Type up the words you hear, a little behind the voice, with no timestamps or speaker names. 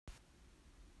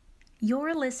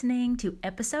You're listening to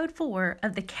episode 4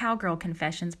 of the Cowgirl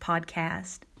Confessions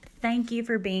podcast. Thank you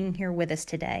for being here with us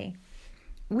today.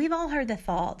 We've all heard the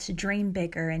thought to dream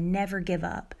bigger and never give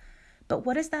up. But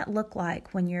what does that look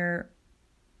like when you're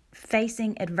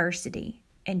facing adversity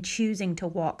and choosing to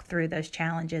walk through those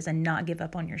challenges and not give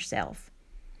up on yourself?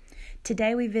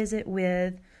 Today we visit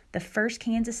with the first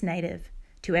Kansas native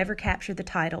to ever capture the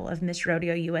title of Miss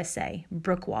Rodeo USA,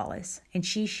 Brooke Wallace, and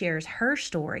she shares her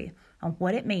story on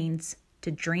what it means to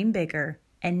dream bigger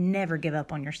and never give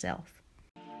up on yourself.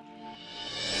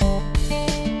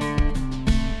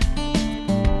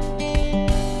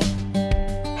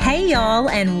 Hey y'all,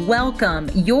 and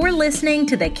welcome. You're listening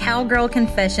to the Cowgirl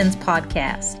Confessions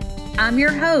podcast. I'm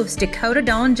your host, Dakota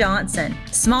Dawn Johnson,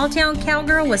 small town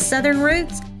cowgirl with Southern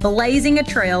roots, blazing a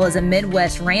trail as a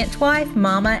Midwest ranch wife,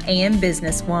 mama, and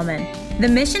businesswoman. The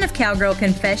mission of Cowgirl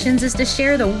Confessions is to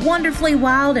share the wonderfully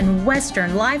wild and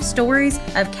Western life stories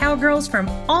of cowgirls from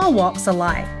all walks of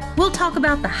life. We'll talk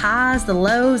about the highs, the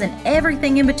lows, and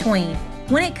everything in between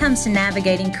when it comes to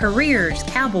navigating careers,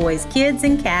 cowboys, kids,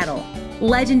 and cattle.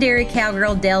 Legendary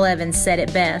cowgirl Dale Evans said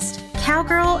it best: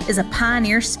 "Cowgirl is a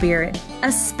pioneer spirit,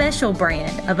 a special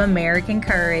brand of American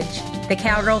courage. The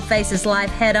cowgirl faces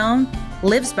life head-on,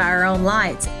 lives by her own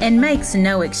lights, and makes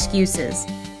no excuses.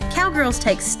 Cowgirls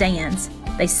take stands.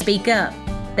 They speak up.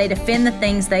 They defend the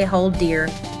things they hold dear.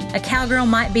 A cowgirl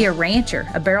might be a rancher,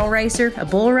 a barrel racer, a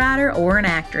bull rider, or an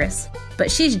actress,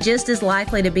 but she's just as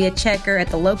likely to be a checker at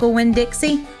the local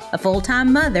Winn-Dixie, a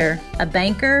full-time mother, a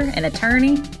banker, an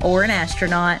attorney, or an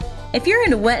astronaut. If you're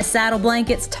into wet saddle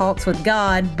blankets, talks with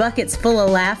God, buckets full of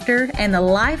laughter, and the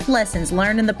life lessons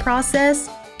learned in the process,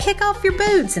 kick off your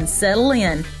boots and settle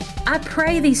in. I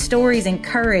pray these stories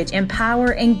encourage,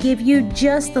 empower, and give you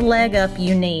just the leg up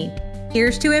you need.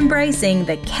 Here's to embracing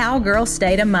the cowgirl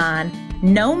state of mind,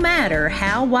 no matter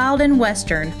how wild and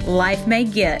Western life may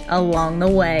get along the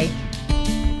way."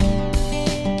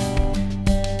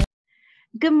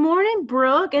 Good morning,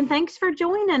 Brooke, and thanks for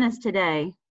joining us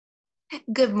today.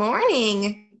 Good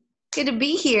morning. Good to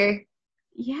be here.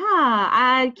 Yeah,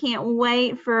 I can't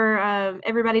wait for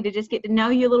everybody to just get to know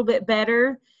you a little bit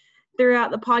better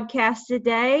throughout the podcast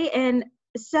today. And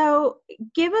so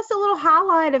give us a little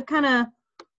highlight of kind of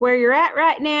where you're at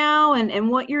right now and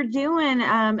what you're doing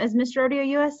as Miss Rodeo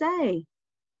USA.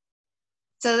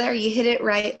 So there, you hit it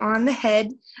right on the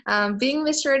head. Being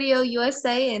Miss Rodeo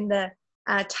USA and the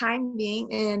time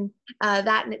being, and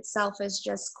that in itself is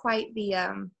just quite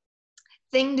the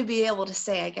thing to be able to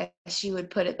say, I guess you would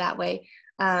put it that way.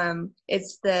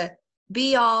 It's the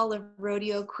be-all of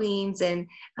rodeo queens, and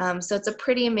so it's a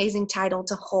pretty amazing title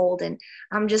to hold, and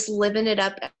I'm just living it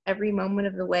up every moment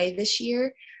of the way this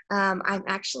year. I'm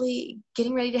actually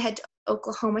getting ready to head to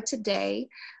Oklahoma today,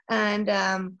 and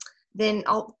then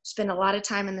I'll spend a lot of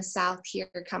time in the South here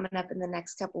coming up in the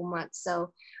next couple months.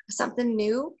 So something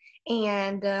new,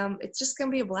 and it's just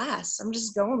going to be a blast. I'm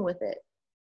just going with it.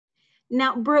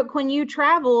 Now, Brooke, when you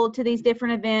travel to these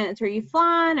different events, are you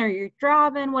flying or you're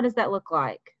driving? What does that look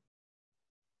like?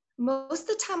 Most of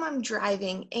the time I'm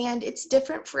driving, and it's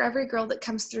different for every girl that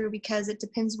comes through because it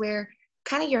depends where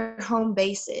kind of your home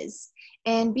base is.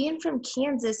 And being from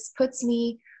Kansas puts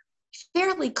me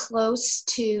fairly close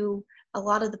to a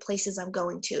lot of the places I'm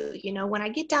going to. You know, when I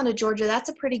get down to Georgia, that's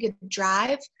a pretty good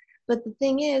drive. But the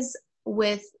thing is,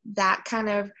 with that kind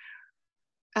of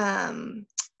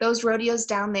those rodeos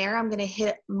down there, I'm going to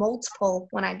hit multiple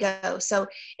when I go. So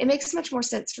it makes much more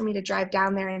sense for me to drive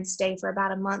down there and stay for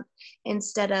about a month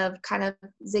instead of kind of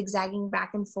zigzagging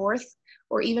back and forth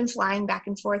or even flying back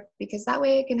and forth, because that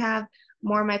way I can have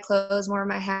more of my clothes, more of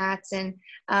my hats and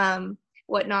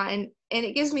whatnot. And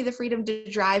it gives me the freedom to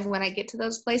drive when I get to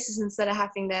those places instead of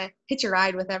having to hitch a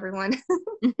ride with everyone.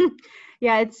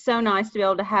 Yeah, it's so nice to be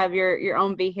able to have your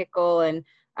own vehicle. And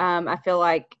I feel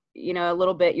like, you know, a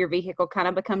little bit your vehicle kind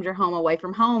of becomes your home away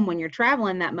from home when you're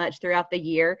traveling that much throughout the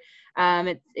year.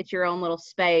 It's your own little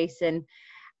space. And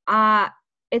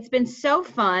it's been so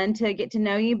fun to get to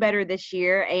know you better this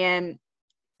year. And,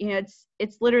 you know,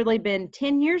 it's literally been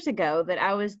 10 years ago that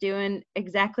I was doing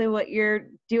exactly what you're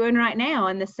doing right now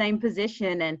in the same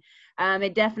position. And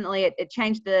it definitely, it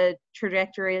changed the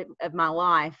trajectory of my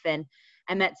life. And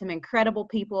I met some incredible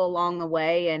people along the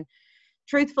way. And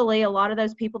truthfully, a lot of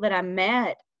those people that I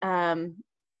met,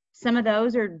 some of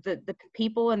those are the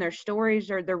people and their stories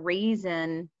are the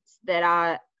reason that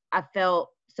I felt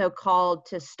so called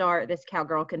to start this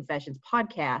Cowgirl Confessions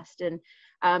podcast. And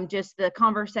just the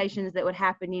conversations that would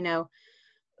happen, you know,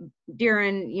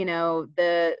 during, you know,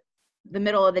 the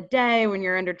middle of the day when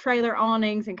you're under trailer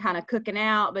awnings and kind of cooking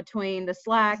out between the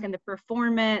slack and the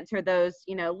performance, or those,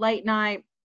 you know, late night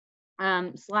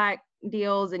slack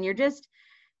deals, and you're just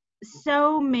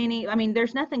so many. I mean,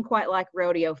 there's nothing quite like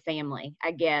rodeo family,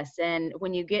 I guess. And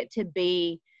when you get to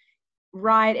be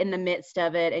right in the midst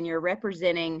of it and you're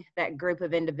representing that group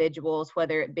of individuals,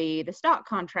 whether it be the stock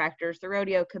contractors, the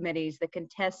rodeo committees, the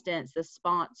contestants, the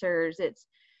sponsors,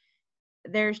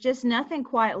 there's just nothing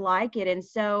quite like it. And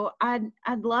so I'd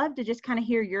love to just kind of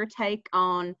hear your take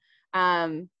on,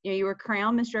 you were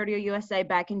crowned Miss Rodeo USA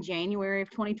back in January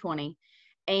of 2020,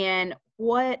 and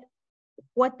what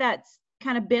that's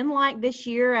kind of been like this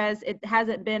year, as it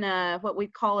hasn't been what we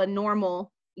call a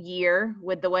normal year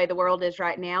with the way the world is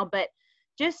right now, but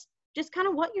just kind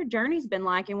of what your journey's been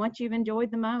like and what you've enjoyed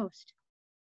the most.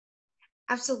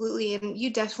 Absolutely. And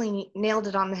you definitely nailed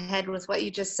it on the head with what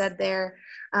you just said there.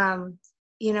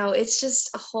 It's just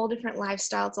a whole different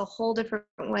lifestyle. It's a whole different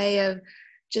way of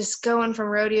just going from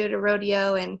rodeo to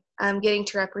rodeo and getting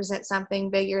to represent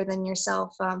something bigger than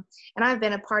yourself. And I've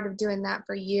been a part of doing that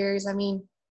for years. I mean,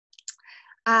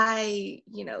 I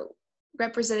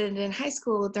represented in high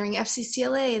school during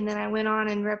FCCLA, and then I went on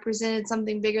and represented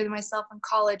something bigger than myself in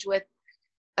college with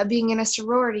being in a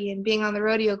sorority and being on the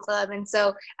rodeo club. And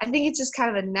so I think it's just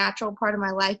kind of a natural part of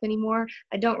my life anymore.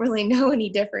 I don't really know any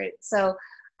different. So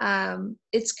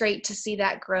it's great to see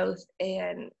that growth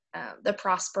and the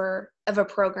prosper of a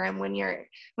program when you're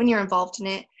involved in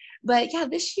it. But yeah,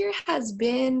 this year has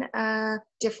been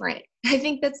different. I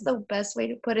think that's the best way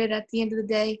to put it at the end of the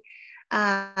day.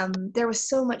 There was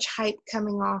so much hype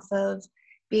coming off of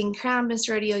being crowned Miss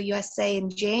Rodeo USA in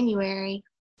January.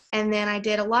 And then I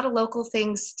did a lot of local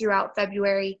things throughout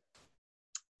February,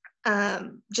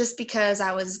 just because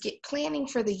I was planning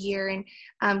for the year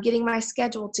and getting my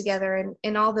schedule together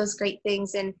and all those great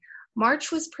things. And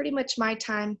March was pretty much my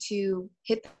time to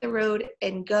hit the road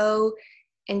and go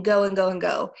and go and go and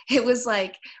go. It was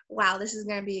like, wow, this is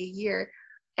going to be a year.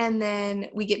 And then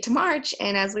we get to March,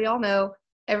 and as we all know,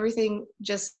 everything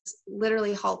just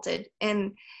literally halted.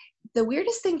 And the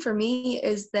weirdest thing for me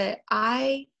is that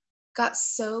I got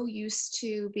so used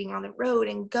to being on the road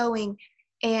and going,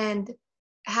 and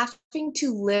having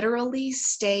to literally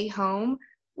stay home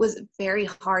was very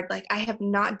hard. Like, I have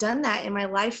not done that in my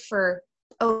life for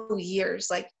years,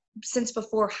 like since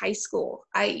before high school.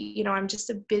 I'm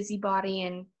just a busybody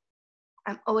and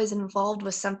I'm always involved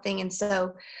with something. And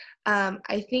so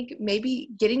I think maybe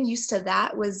getting used to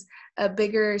that was a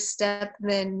bigger step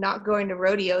than not going to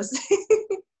rodeos.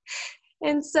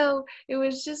 And so it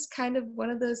was just kind of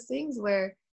one of those things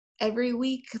where every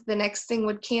week the next thing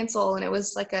would cancel, and it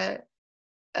was like a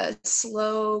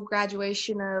slow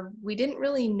graduation of, we didn't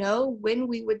really know when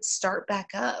we would start back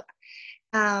up.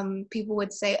 People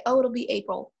would say, oh, it'll be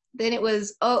April. Then it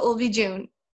was, oh, it'll be June.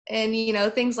 And,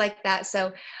 things like that.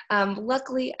 So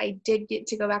luckily I did get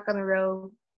to go back on the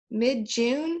road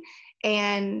mid-June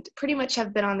and pretty much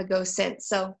have been on the go since.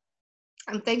 So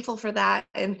I'm thankful for that,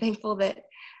 and thankful that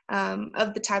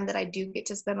of the time that I do get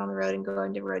to spend on the road and go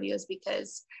into rodeos,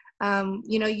 because,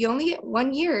 you only get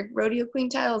 1 year rodeo queen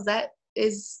titles. That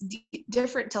is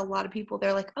different to a lot of people.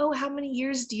 They're like, oh, how many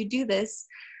years do you do this?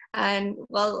 And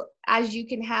well, as you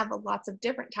can have lots of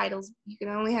different titles, you can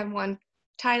only have one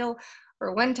title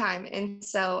or one time. And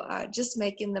so just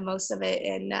making the most of it,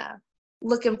 and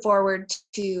looking forward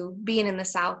to being in the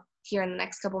South here in the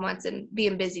next couple months and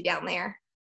being busy down there.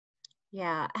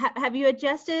 Yeah. Have you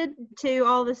adjusted to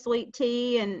all the sweet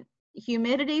tea and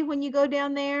humidity when you go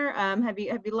down there? Have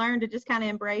you learned to just kind of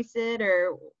embrace it,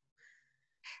 or?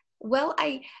 Well,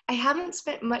 I haven't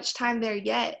spent much time there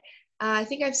yet. I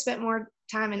think I've spent more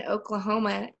time in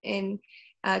Oklahoma and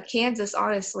Kansas,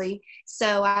 honestly.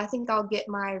 So I think I'll get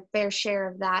my fair share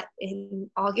of that in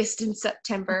August and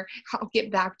September. I'll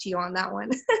get back to you on that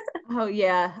one. Oh,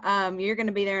 yeah. You're going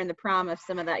to be there in the prime of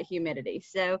some of that humidity.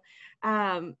 So,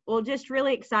 well, just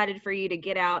really excited for you to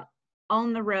get out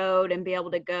on the road and be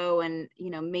able to go and,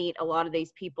 meet a lot of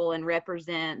these people and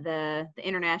represent the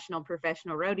International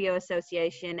Professional Rodeo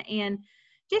Association, and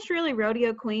just really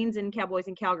rodeo queens and cowboys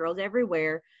and cowgirls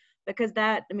everywhere, because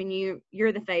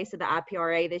you're the face of the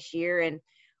IPRA this year. And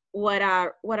what I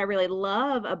really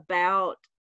love about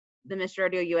the Miss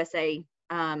Rodeo USA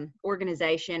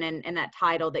organization and that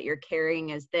title that you're carrying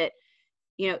is that,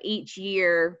 each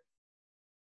year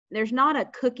there's not a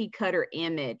cookie cutter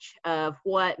image of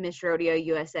what Miss Rodeo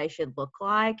USA should look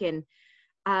like. And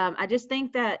I just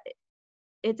think that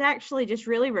it's actually just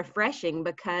really refreshing,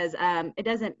 because it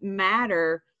doesn't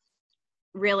matter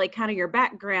really kind of your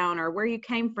background or where you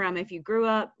came from. If you grew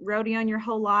up rodeoing your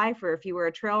whole life, or if you were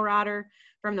a trail rider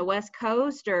from the West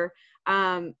Coast, or,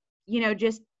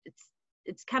 just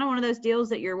it's kind of one of those deals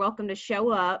that you're welcome to show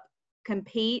up,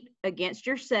 compete against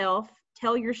yourself,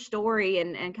 tell your story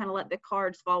and kind of let the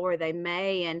cards fall where they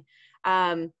may.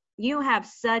 And you have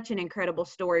such an incredible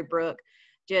story, Brooke.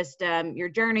 Just your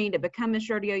journey to become Miss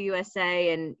Rodeo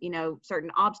USA, and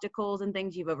certain obstacles and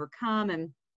things you've overcome.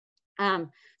 And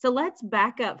so let's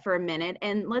back up for a minute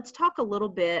and let's talk a little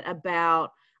bit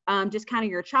about just kind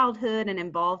of your childhood and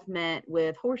involvement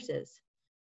with horses.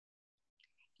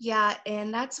 Yeah,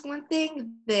 and that's one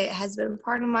thing that has been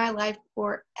part of my life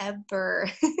forever.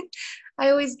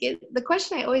 The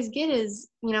question I always get is,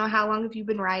 how long have you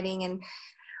been riding? And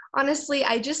honestly,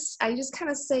 I just kind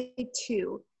of say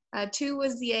 2. 2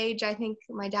 was the age I think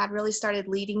my dad really started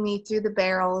leading me through the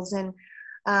barrels, and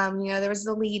there was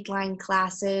the lead line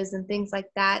classes and things like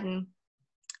that. And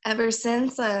ever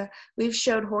since, we've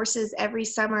showed horses every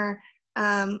summer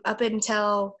up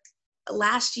until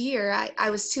last year. I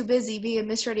was too busy being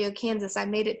Miss Rodeo Kansas. I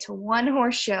made it to 1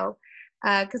 horse show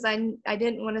because I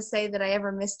didn't want to say that I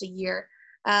ever missed a year.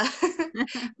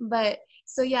 But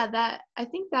so yeah, I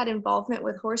think that involvement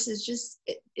with horses just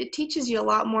it teaches you a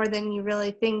lot more than you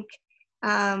really think.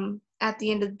 At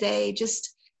the end of the day,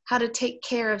 just how to take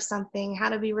care of something, how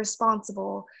to be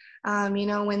responsible.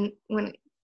 When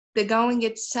the going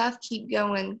gets tough, keep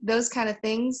going. Those kind of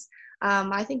things.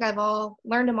 I think I've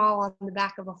learned them all on the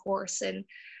back of a horse. And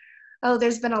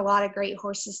there's been a lot of great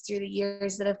horses through the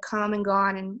years that have come and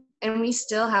gone, and we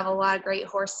still have a lot of great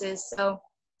horses. So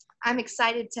I'm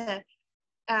excited to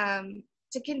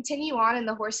continue on in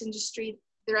the horse industry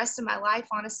the rest of my life,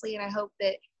 honestly. And I hope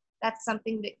that that's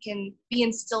something that can be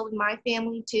instilled in my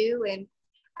family too, and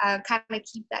kind of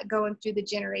keep that going through the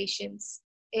generations.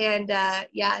 And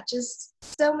just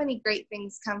so many great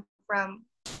things come from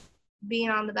being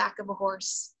on the back of a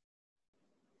horse.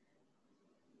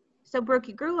 So Brooke,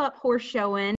 you grew up horse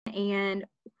showing, and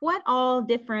what all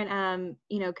different,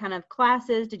 kind of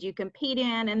classes did you compete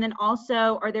in? And then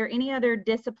also, are there any other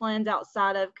disciplines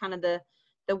outside of kind of the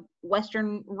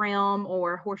Western realm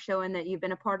or horse showing that you've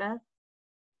been a part of?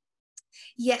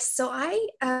 Yes, so I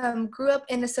grew up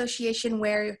in association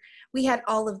where we had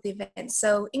all of the events.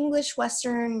 So English,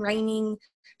 Western, reining,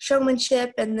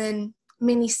 showmanship, and then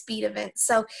many speed events.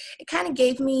 So it kind of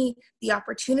gave me the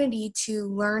opportunity to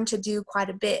learn to do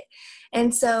quite a bit.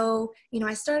 And so,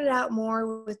 I started out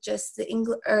more with just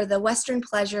the Western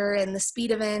pleasure and the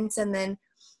speed events. And then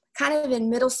kind of in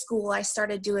middle school, I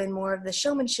started doing more of the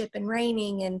showmanship and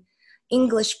reining and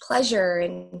English pleasure.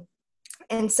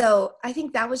 And so I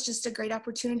think that was just a great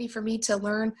opportunity for me to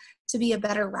learn to be a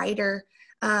better rider,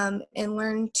 and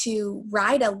learn to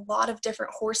ride a lot of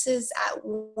different horses at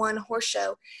one horse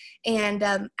show. And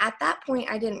at that point,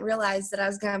 I didn't realize that I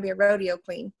was going to be a rodeo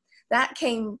queen. That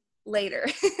came later.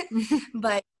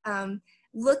 But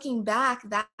looking back,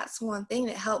 that's one thing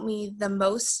that helped me the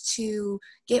most to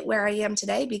get where I am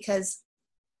today, because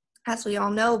as we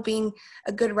all know, being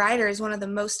a good rider is one of the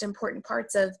most important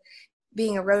parts of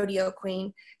being a rodeo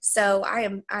queen. So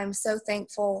I'm so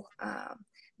thankful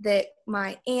that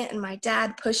my aunt and my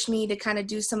dad pushed me to kind of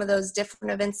do some of those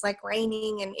different events like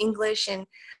reining and English, and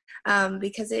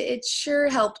because it sure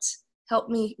helped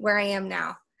me where I am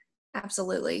now.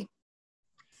 Absolutely.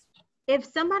 If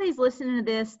somebody's listening to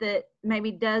this that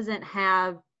maybe doesn't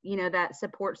have, that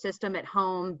support system at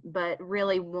home, but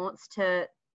really wants to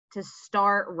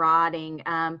start riding,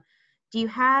 do you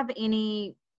have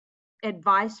any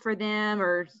advice for them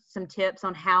or some tips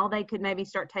on how they could maybe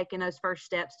start taking those first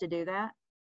steps to do that?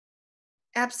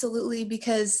 Absolutely,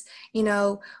 because,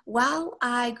 while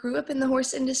I grew up in the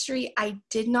horse industry, I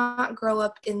did not grow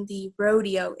up in the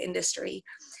rodeo industry.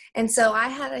 And so I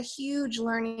had a huge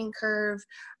learning curve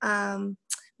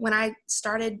when I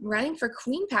started running for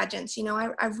queen pageants.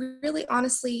 I really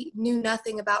honestly knew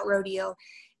nothing about rodeo.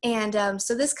 And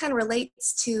so this kind of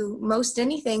relates to most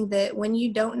anything, that when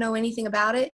you don't know anything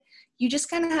about it, you just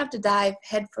kind of have to dive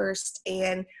headfirst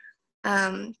and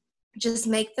just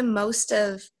make the most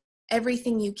of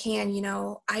everything you can.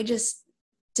 I just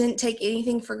didn't take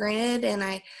anything for granted, and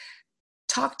I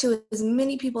talked to as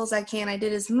many people as I can. I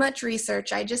did as much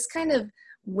research. I just kind of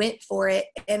went for it.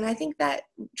 And I think that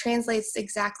translates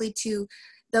exactly to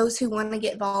those who want to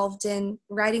get involved in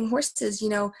riding horses.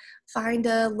 Find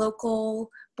a local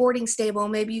boarding stable.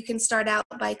 Maybe you can start out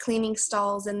by cleaning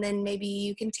stalls, and then maybe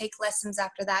you can take lessons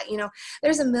after that.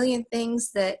 There's a million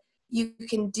things that you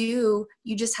can do.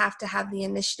 You just have to have the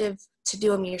initiative to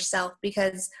do them yourself,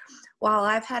 because while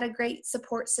I've had a great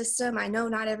support system, I know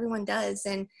not everyone does.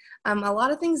 And a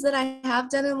lot of things that I have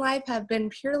done in life have been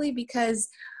purely because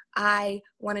I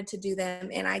wanted to do them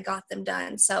and I got them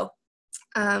done. So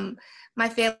my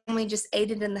family just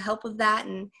aided in the help of that,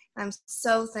 and I'm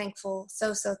so thankful,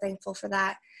 so thankful for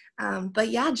that. But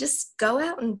yeah, just go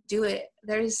out and do it.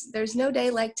 There's no day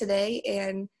like today,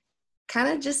 and kind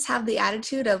of just have the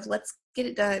attitude of let's get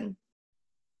it done.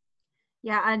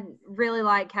 Yeah, I really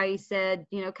like how you said,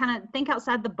 kind of think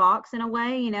outside the box in a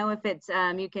way. If it's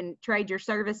you can trade your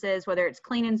services, whether it's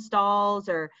cleaning stalls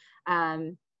or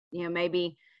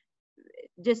maybe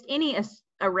just any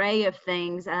array of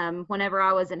things. Whenever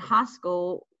I was in high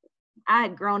school, I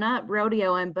had grown up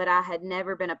rodeoing, but I had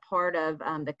never been a part of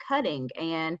the cutting.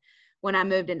 And when I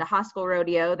moved into high school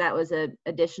rodeo, that was an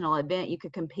additional event you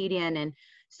could compete in. And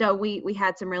so we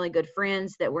had some really good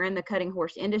friends that were in the cutting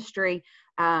horse industry.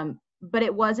 But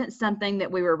it wasn't something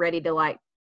that we were ready to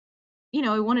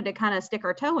we wanted to kind of stick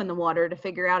our toe in the water to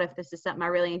figure out if this is something I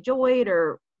really enjoyed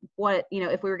or what,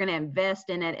 if we were going to invest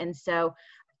in it. And so,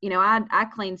 I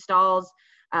cleaned stalls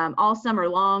all summer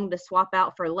long to swap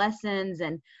out for lessons.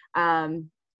 And,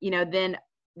 then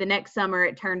the next summer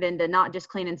it turned into not just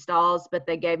cleaning stalls, but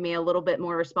they gave me a little bit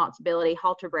more responsibility,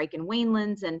 halter break and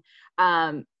weanlands. And,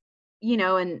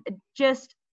 and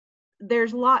just,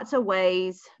 there's lots of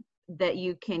ways that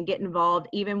you can get involved,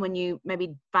 even when you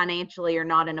maybe financially are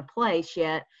not in a place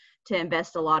yet to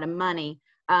invest a lot of money,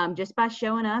 just by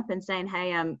showing up and saying,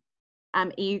 hey,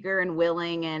 I'm eager and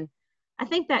willing. And I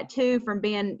think that too, from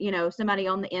being, somebody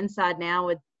on the inside now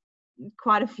with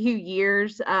quite a few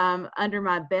years under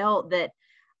my belt, that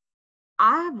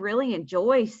I really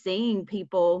enjoy seeing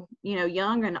people,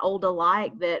 young and old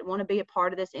alike, that want to be a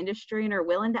part of this industry and are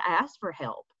willing to ask for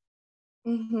help.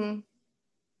 Mm-hmm.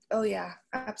 Oh yeah,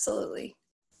 absolutely.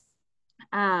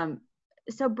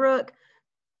 So Brooke,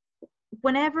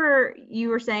 whenever you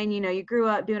were saying, you grew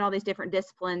up doing all these different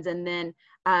disciplines and then,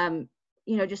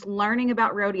 just learning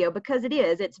about rodeo, because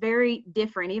it's very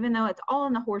different, even though it's all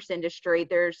in the horse industry,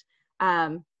 there's,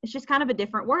 it's just kind of a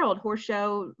different world, horse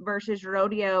show versus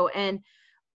rodeo. And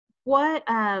what,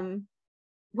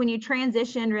 when you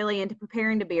transition really into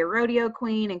preparing to be a rodeo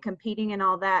queen and competing and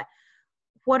all that,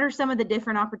 what are some of the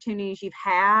different opportunities you've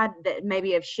had that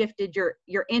maybe have shifted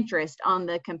your interest on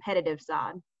the competitive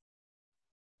side?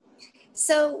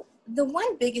 So the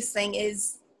one biggest thing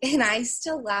is, and I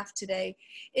still laugh today,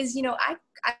 is,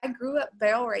 I grew up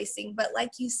barrel racing, but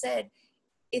like you said,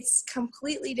 it's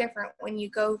completely different when you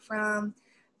go from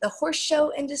the horse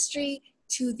show industry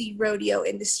to the rodeo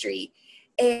industry.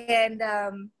 And,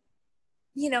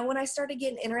 when I started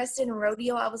getting interested in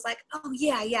rodeo, I was like, oh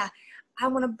yeah, I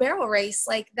want to barrel race.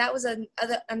 Like that was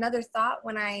another thought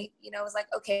when I, was like,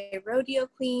 okay, rodeo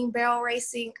queen, barrel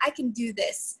racing, I can do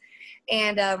this.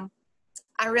 And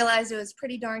I realized it was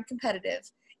pretty darn competitive,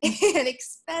 and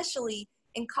especially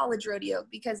in college rodeo,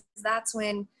 because that's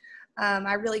when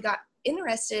I really got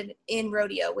interested in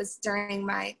rodeo, was during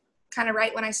my kind of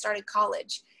right when I started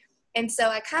college. And so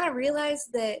I kind of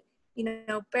realized that,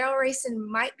 barrel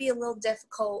racing might be a little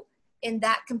difficult in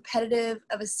that competitive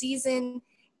of a season.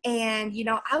 And,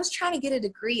 I was trying to get a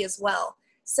degree as well.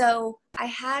 So I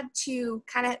had to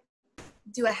kind of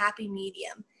do a happy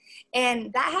medium.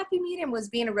 And that happy medium was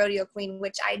being a rodeo queen,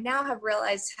 which I now have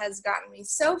realized has gotten me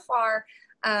so far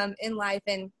in life.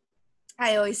 And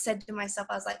I always said to myself,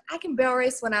 I was like, I can barrel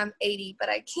race when I'm 80, but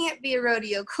I can't be a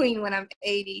rodeo queen when I'm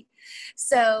 80.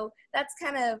 So that's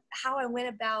kind of how I went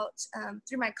about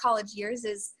through my college years,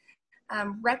 is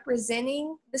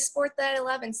representing the sport that I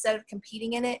love instead of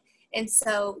competing in it. And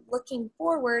so looking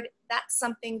forward, that's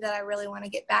something that I really want to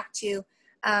get back to.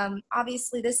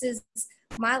 Obviously, this is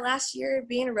my last year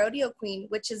being a rodeo queen,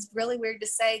 which is really weird to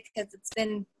say because it's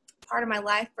been part of my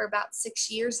life for about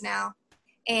 6 years now.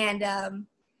 And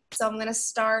so I'm going to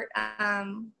start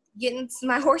getting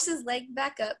my horses' leg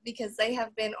back up, because they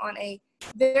have been on a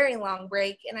very long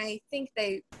break, and I think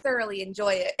they thoroughly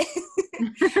enjoy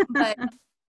it. But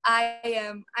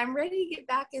I'm ready to get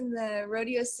back in the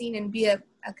rodeo scene and be a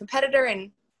competitor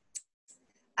and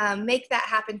make that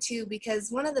happen too,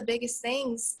 because one of the biggest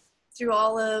things through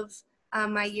all of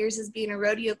my years as being a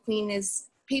rodeo queen is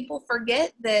people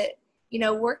forget that,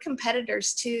 we're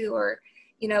competitors too, or,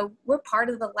 we're part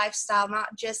of the lifestyle,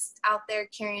 not just out there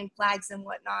carrying flags and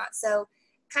whatnot. So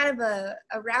kind of a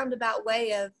roundabout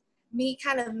way of me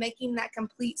kind of making that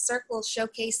complete circle,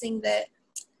 showcasing that,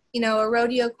 a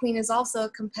rodeo queen is also a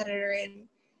competitor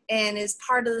and is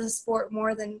part of the sport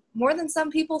more than some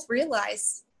people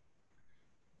realize.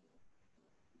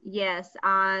 Yes,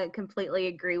 I completely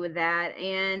agree with that.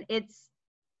 And it's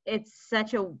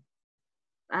such a,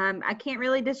 I can't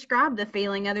really describe the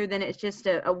feeling other than it's just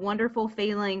a wonderful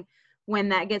feeling when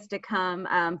that gets to come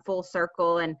full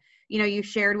circle. And, you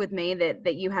shared with me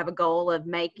that you have a goal of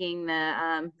making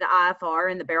the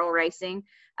IFR and the barrel racing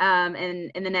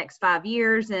in the next 5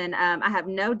 years. And I have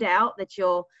no doubt that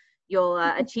you'll you'll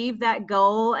achieve that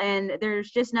goal. And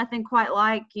there's just nothing quite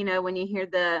like, you know, when you hear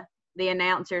the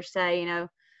announcer say, you know,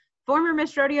 former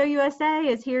Miss Rodeo USA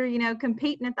is here, you know,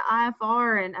 competing at the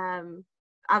IFR. And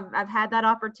I've had that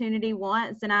opportunity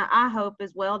once, and I hope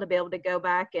as well to be able to go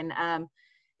back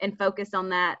and focus on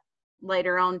that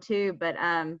later on too. But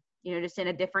you know, just in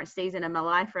a different season of my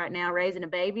life right now, raising a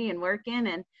baby and working,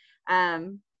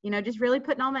 and you know, just really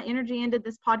putting all my energy into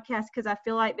this podcast, because I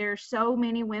feel like there are so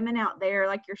many women out there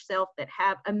like yourself that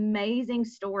have amazing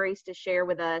stories to share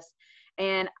with us.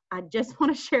 And I just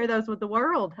want to share those with the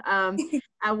world.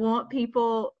 I want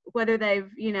people, whether they've,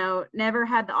 you know, never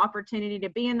had the opportunity to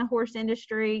be in the horse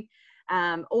industry,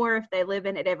 or if they live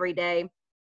in it every day,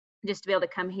 just to be able to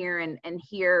come here and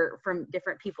hear from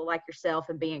different people like yourself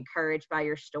and be encouraged by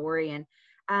your story.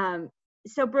 And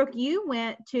so, Brooke, you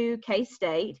went to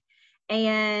K-State,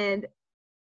 and,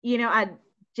 you know, I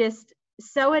just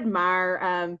so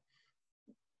admire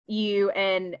you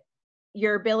and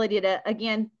your ability to,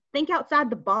 again, think outside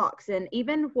the box, and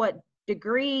even what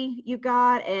degree you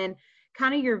got, and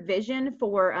kind of your vision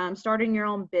for starting your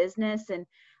own business. And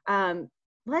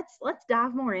let's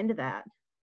dive more into that.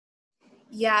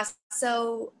 Yeah,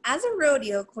 so as a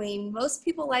rodeo queen, most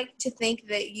people like to think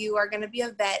that you are going to be a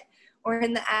vet or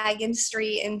in the ag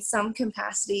industry in some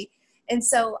capacity. And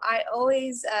so I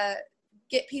always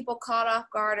get people caught off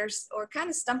guard or kind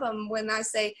of stump them when I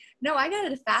say, no, I got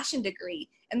a fashion degree.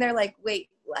 And they're like, wait,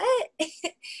 what?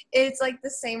 It's like the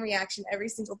same reaction every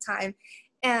single time.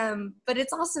 But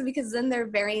it's awesome because then they're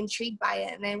very intrigued by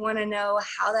it and they want to know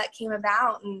how that came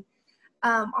about. And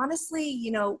honestly,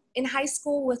 you know, in high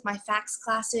school with my FACS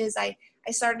classes, I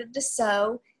started to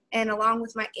sew, and along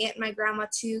with my aunt and my grandma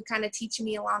too, kind of teaching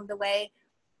me along the way.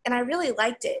 And I really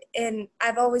liked it. And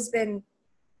I've always been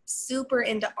super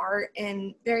into art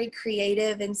and very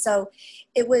creative. And so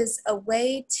it was a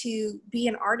way to be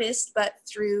an artist, but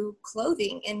through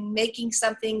clothing and making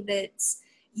something that's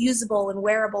usable and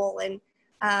wearable. And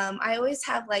I always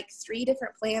have like 3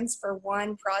 different plans for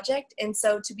one project. And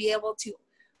so to be able to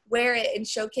wear it and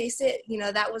showcase it, you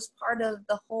know, that was part of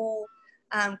the whole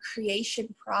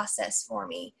creation process for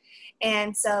me.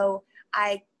 And so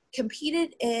I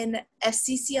competed in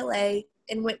FCCLA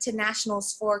and went to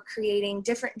nationals for creating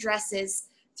different dresses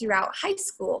throughout high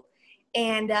school.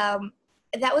 And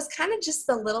that was kind of just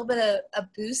a little bit of a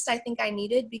boost I think I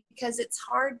needed, because it's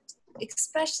hard,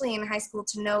 especially in high school,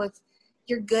 to know if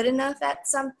you're good enough at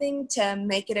something to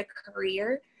make it a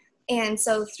career. And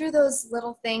so through those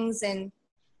little things and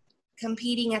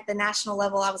competing at the national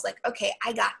level, I was like, okay,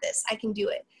 I got this, I can do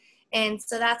it. And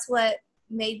so that's what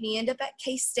made me end up at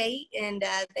K-State, and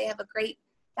they have a great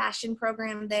fashion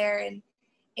program there.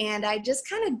 And I just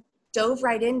kind of dove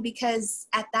right in, because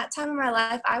at that time in my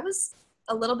life, I was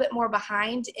a little bit more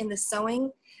behind in the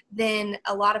sewing than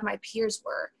a lot of my peers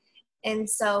were. And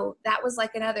so that was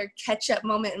like another catch-up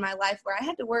moment in my life where I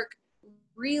had to work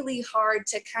really hard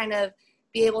to kind of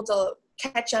be able to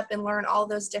catch up and learn all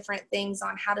those different things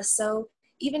on how to sew,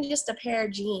 even just a pair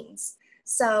of jeans.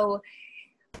 So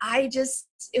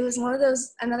it was one of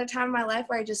those, another time in my life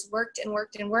where I just worked and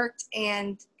worked and worked.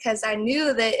 And because I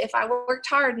knew that if I worked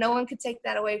hard, no one could take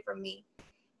that away from me.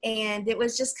 And it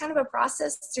was just kind of a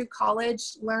process through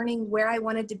college, learning where I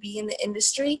wanted to be in the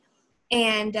industry.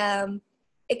 And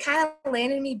it kind of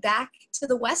landed me back to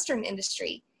the Western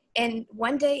industry. And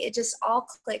one day it just all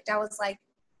clicked. I was like,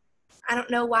 I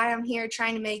don't know why I'm here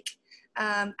trying to make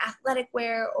athletic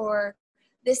wear or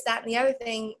this, that, and the other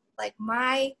thing. Like,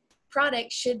 my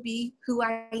product should be who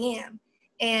I am.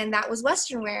 And that was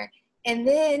Western wear. And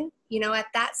then, you know, at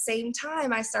that same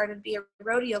time, I started to be a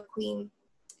rodeo queen,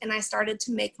 and I started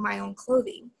to make my own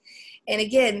clothing. And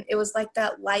again, it was like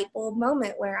that light bulb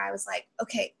moment where I was like,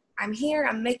 okay, I'm here,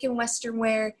 I'm making Western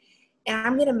wear, and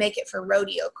I'm going to make it for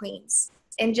rodeo queens.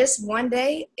 And just one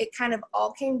day, it kind of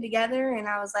all came together, and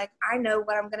I was like, I know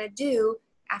what I'm going to do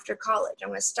after college. I'm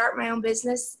going to start my own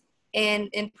business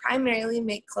and primarily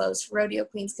make clothes for rodeo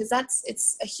queens, because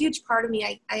it's a huge part of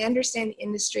me. I understand the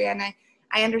industry, and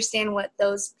I understand what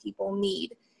those people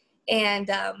need. And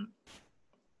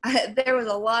there was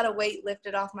a lot of weight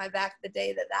lifted off my back the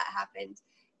day that happened.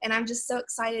 And I'm just so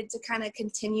excited to kind of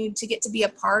continue to get to be a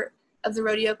part of the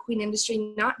rodeo queen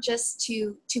industry, not just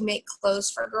to make clothes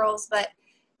for girls, but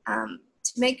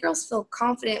to make girls feel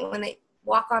confident when they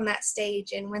walk on that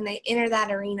stage and when they enter that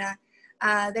arena.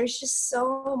 There's just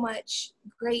so much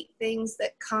great things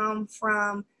that come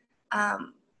from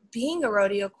being a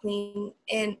rodeo queen,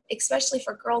 and especially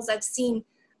for girls, I've seen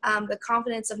the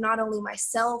confidence of not only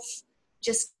myself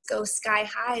just go sky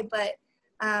high, but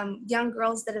young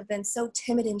girls that have been so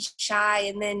timid and shy,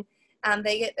 and then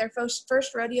They get their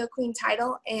first rodeo queen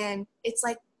title, and it's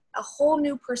like a whole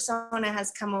new persona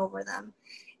has come over them.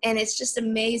 And it's just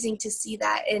amazing to see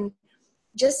that. And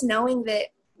just knowing that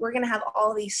we're going to have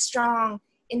all these strong,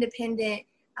 independent,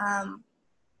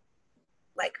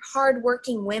 like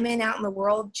hardworking women out in the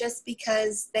world just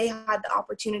because they had the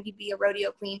opportunity to be a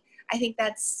rodeo queen. I think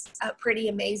that's pretty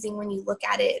amazing when you look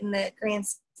at it in the grand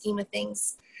scheme of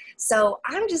things. So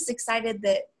I'm just excited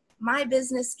that my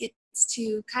business gets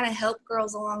to kind of help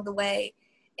girls along the way.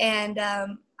 And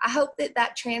I hope that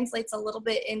that translates a little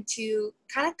bit into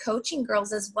kind of coaching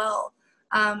girls as well,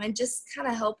 and just kind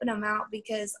of helping them out,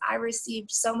 because I received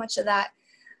so much of that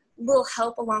little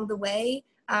help along the way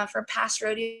for past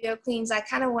rodeo queens. I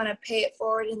kind of want to pay it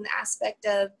forward in the aspect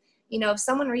of, you know, if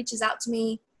someone reaches out to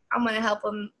me, I'm going to help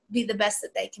them be the best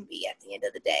that they can be at the end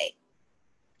of the day.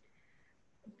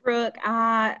 Brooke,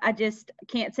 I just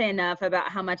can't say enough about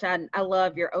how much I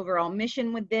love your overall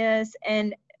mission with this,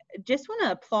 and just want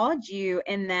to applaud you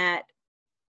in that,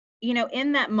 you know,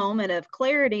 in that moment of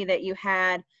clarity that you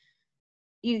had,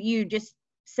 you just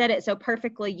said it so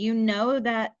perfectly. You know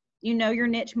that, you know, your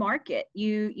niche market,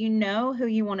 you know who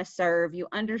you want to serve, you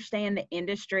understand the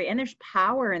industry, and there's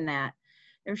power in that.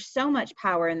 There's so much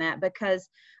power in that, because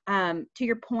to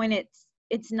your point,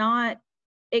 it's not,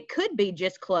 it could be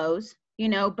just clothes, you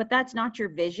know, but that's not your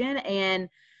vision. And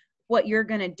what you're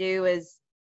going to do is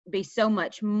be so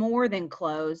much more than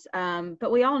clothes.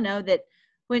 But we all know that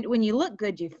when you look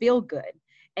good, you feel good.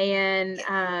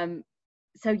 And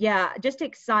so yeah, just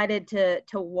excited to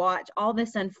watch all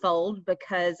this unfold,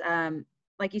 because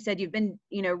like you said, you've been,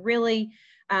 you know, really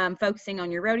focusing on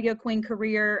your rodeo queen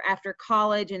career after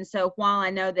college. And so while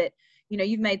I know that, you know,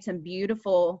 you've made some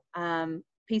beautiful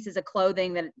pieces of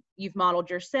clothing that you've modeled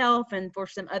yourself and for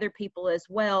some other people as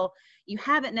well, you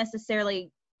haven't necessarily,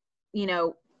 you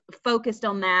know, focused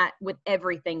on that with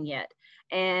everything yet.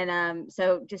 And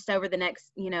so just over the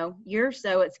next, you know, year or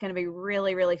so, it's going to be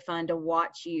really, really fun to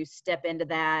watch you step into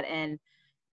that. And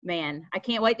man, I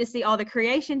can't wait to see all the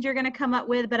creations you're going to come up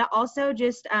with. But I also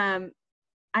just, I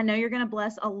know you're going to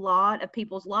bless a lot of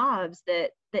people's lives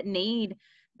that need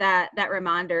that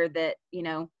reminder that, you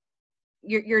know,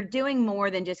 you're doing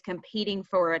more than just competing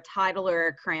for a title or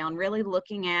a crown. Really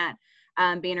looking at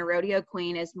being a rodeo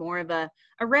queen as more of a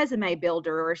resume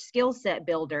builder or a skill set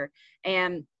builder.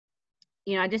 And,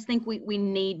 you know, I just think we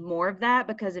need more of that,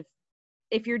 because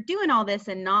if you're doing all this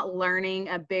and not learning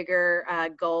a bigger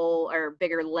goal or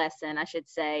bigger lesson, I should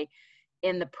say,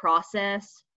 in the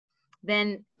process,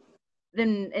 then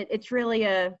it's really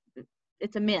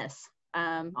it's a miss,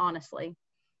 honestly.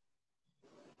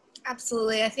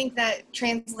 Absolutely. I think that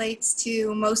translates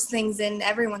to most things in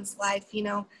everyone's life. You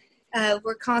know,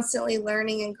 we're constantly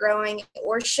learning and growing,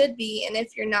 or should be. And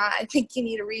if you're not, I think you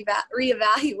need to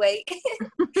reevaluate.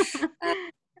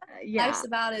 Yeah. Life's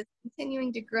about is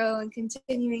continuing to grow and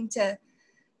continuing to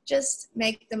just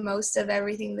make the most of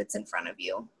everything that's in front of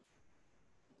you.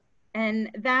 And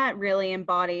that really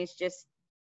embodies just,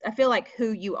 I feel like,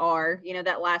 who you are. You know,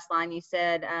 that last line you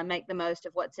said, make the most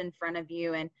of what's in front of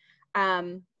you.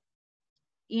 And,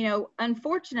 you know,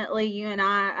 unfortunately, you and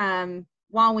I,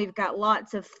 while we've got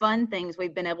lots of fun things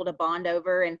we've been able to bond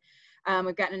over, and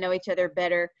we've gotten to know each other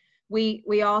better,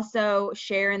 we also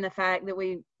share in the fact that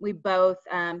we both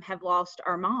have lost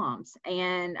our moms.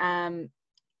 And,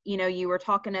 you know, you were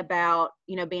talking about,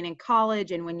 you know, being in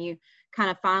college, and when you kind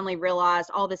of finally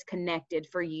realized all this connected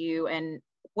for you and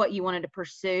what you wanted to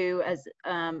pursue as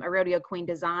a rodeo queen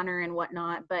designer and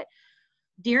whatnot. But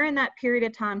during that period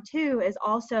of time too is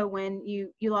also when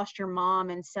you lost your mom.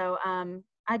 And so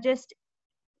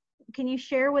can you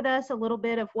share with us a little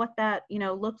bit of what that, you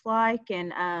know, looked like,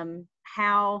 and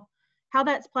how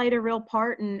that's played a real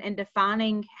part in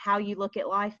defining how you look at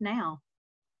life now?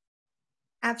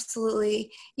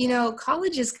 Absolutely. You know,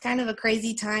 college is kind of a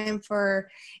crazy time for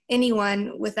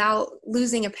anyone without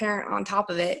losing a parent on top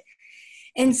of it.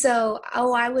 And so,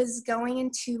 I was going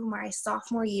into my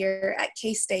sophomore year at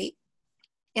K-State,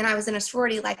 and I was in a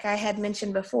sorority like I had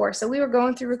mentioned before. So we were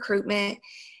going through recruitment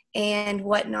and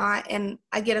whatnot, and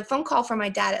I get a phone call from my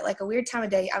dad at like a weird time of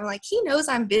day. I'm like, he knows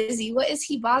I'm busy. What is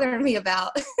he bothering me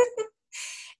about?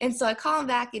 And so I call him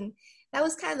back, and that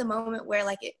was kind of the moment where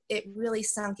like it really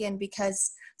sunk in,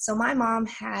 because so my mom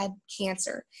had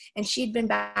cancer, and she'd been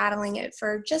battling it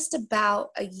for just about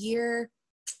a year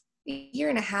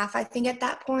and a half, I think, at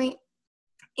that point.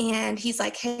 And he's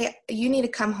like, hey, you need to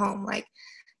come home. Like,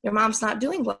 your mom's not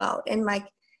doing well. And like,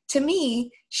 to me,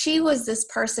 she was this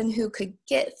person who could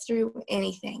get through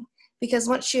anything, because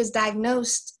once she was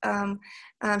diagnosed,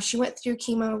 she went through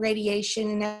chemo, radiation,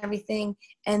 and everything,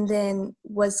 and then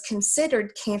was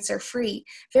considered cancer-free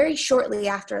very shortly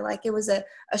after. Like, it was a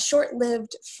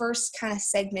short-lived first kind of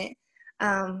segment,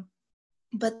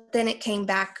 but then it came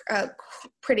back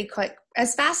pretty quick.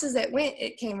 As fast as it went,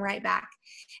 it came right back.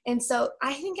 And so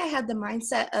I think I had the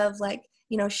mindset of, like,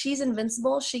 you know, she's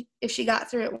invincible. If she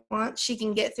got through it once, she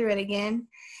can get through it again.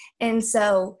 And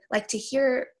so, like, to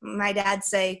hear my dad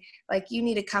say, like, you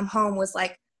need to come home was,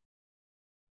 like,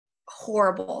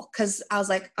 horrible, because I was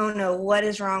like, oh no, what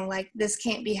is wrong? Like, this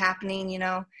can't be happening, you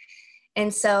know?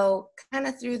 And so kind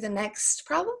of through the next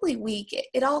probably week,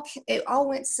 it all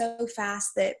went so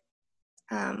fast that,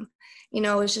 you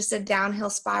know, it was just a downhill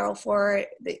spiral for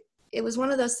it. It was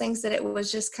one of those things that it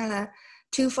was just kind of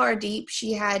too far deep.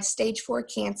 She had stage 4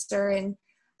 cancer, and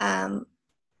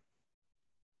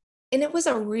it was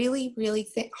a really, really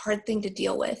hard thing to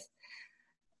deal with,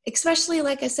 especially,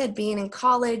 like I said, being in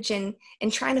college and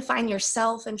trying to find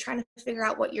yourself and trying to figure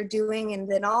out what you're doing. And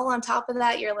then all on top of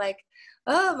that, you're like,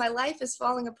 oh, my life is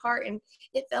falling apart. And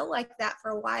it felt like that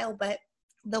for a while. But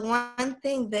the one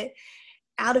thing that,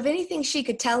 out of anything she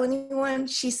could tell anyone,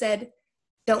 she said,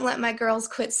 don't let my girls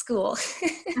quit school.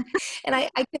 And I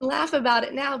can laugh about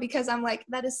it now, because I'm like,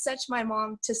 that is such my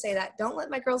mom to say that. Don't let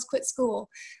my girls quit school.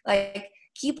 Like,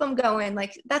 keep them going.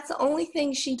 Like, that's the only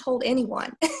thing she told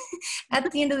anyone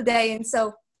at the end of the day. And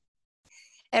so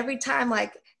every time,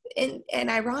 like, and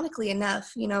ironically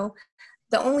enough, you know,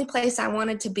 the only place I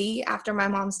wanted to be after my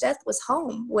mom's death was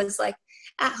home, was like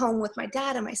at home with my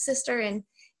dad and my sister.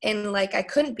 And like, I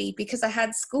couldn't be, because I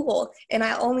had school, and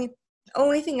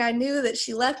only thing I knew that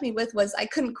she left me with was I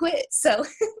couldn't quit. So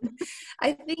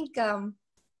I think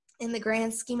in the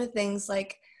grand scheme of things,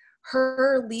 like,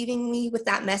 her leaving me with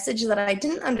that message that I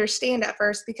didn't understand at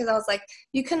first, because I was like,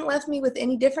 you couldn't left me with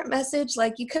any different message.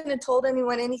 Like, you couldn't have told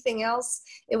anyone anything else.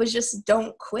 It was just,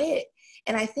 don't quit.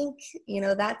 And I think, you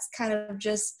know, that's kind of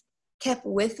just kept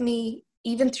with me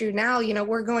even through now. You know,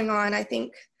 we're going on, I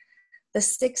think, the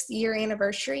 6th year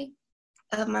anniversary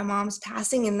of my mom's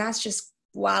passing. And that's just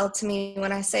wild to me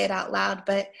when I say it out loud.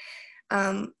 But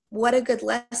what a good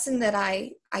lesson that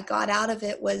I got out of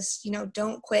it was, you know,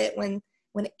 don't quit when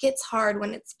it gets hard,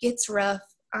 when it gets rough.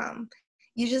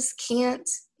 You just can't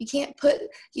put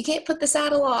the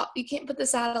saddle up. You can't put the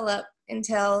saddle up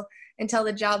until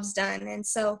the job's done. And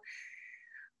so,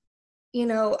 you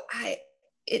know,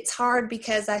 it's hard,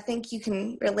 because I think you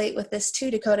can relate with this too,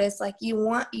 Dakota. It's like, you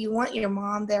want your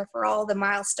mom there for all the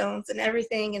milestones and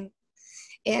everything.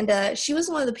 And she was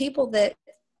one of the people that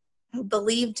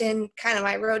believed in kind of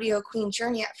my rodeo queen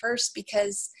journey at first,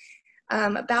 because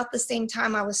about the same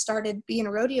time I was started being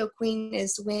a rodeo queen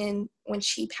is when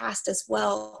she passed as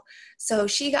well. So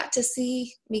she got to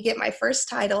see me get my first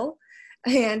title.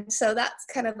 And so that's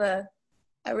kind of a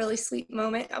really sweet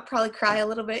moment. I'll probably cry a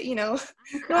little bit, you know.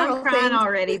 I'm crying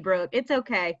already, Brooke. It's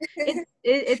okay.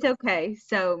 It's okay.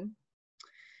 So.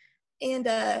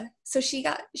 And so she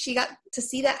got to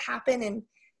see that happen.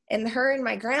 And her and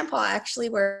my grandpa actually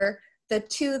were the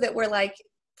two that were like,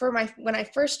 when I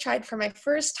first tried for my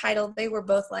first title, they were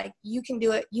both like, you can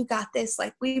do it. You got this.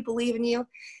 Like, we believe in you.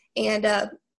 And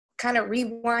kind of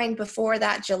rewind before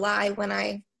that July, when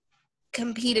I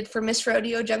competed for Miss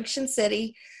Rodeo Junction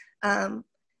City,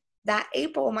 that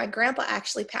April, my grandpa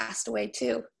actually passed away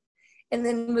too. And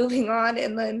then moving on.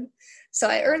 And then, so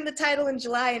I earned the title in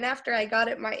July. And after I got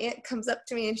it, my aunt comes up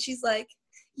to me and she's like,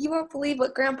 you won't believe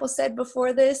what Grandpa said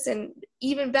before this. And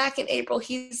even back in April,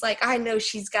 he's like, I know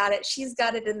she's got it. She's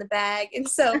got it in the bag. And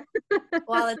so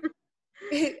while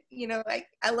you know,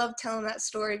 I love telling that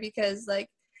story, because like,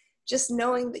 just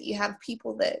knowing that you have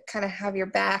people that kind of have your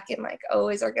back and like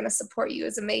always are going to support you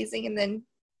is amazing. And then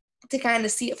to kind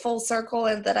of see it full circle,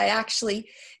 and that I actually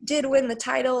did win the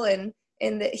title, and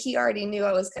that he already knew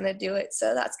I was going to do it.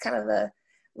 So that's kind of a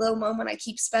little moment I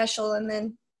keep special. And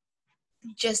then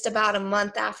just about a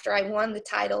month after I won the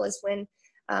title is when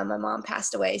my mom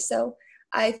passed away. So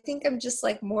I think I'm just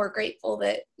like more grateful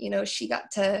that, you know, she got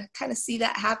to kind of see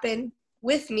that happen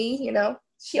with me. You know,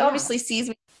 she obviously sees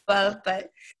me above,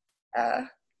 but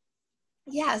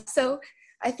yeah, so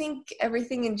I think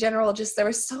everything in general, just there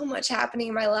was so much happening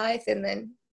in my life, and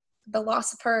then the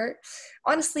loss of her,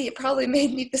 honestly, it probably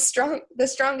made me the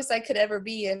strongest I could ever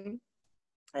be. And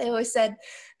I always said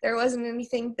there wasn't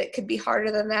anything that could be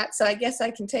harder than that. So I guess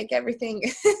I can take everything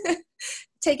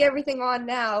on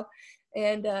now.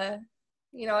 And,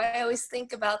 you know, I always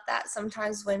think about that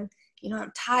sometimes when, you know,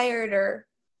 I'm tired or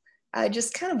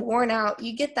just kind of worn out.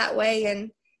 You get that way.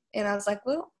 And I was like,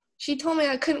 well, she told me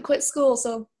I couldn't quit school,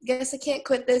 so guess I can't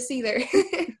quit this either.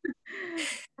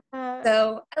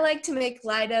 So I like to make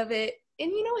light of it.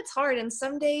 And it's hard. And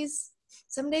some days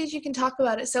you can talk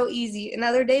about it so easy, and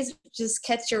other days just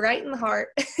catch you right in the heart.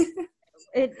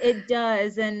 It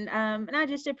does. And I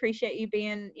just appreciate you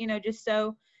being, just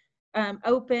so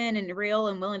open and real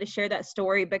and willing to share that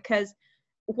story, because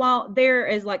while there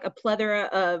is like a plethora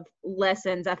of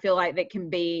lessons, I feel like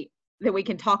that we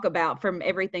can talk about from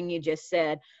everything you just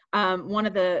said. One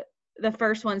of the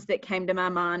first ones that came to my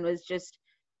mind was just,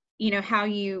 how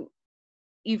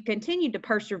you've continued to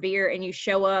persevere and you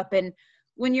show up. And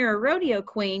when you're a rodeo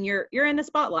queen, you're in the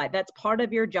spotlight. That's part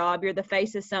of your job. You're the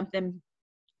face of something.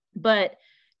 But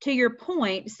to your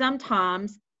point,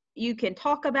 sometimes you can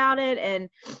talk about it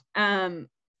and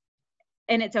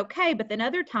it's okay. But then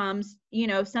other times,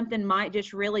 something might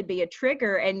just really be a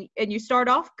trigger, and you start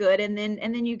off good, and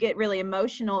then you get really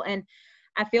emotional. And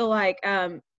I feel like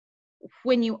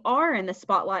when you are in the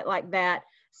spotlight like that,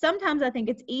 sometimes I think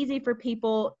it's easy for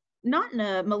people, not in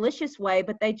a malicious way,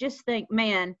 but they just think,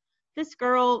 man, this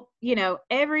girl,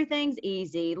 everything's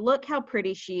easy. Look how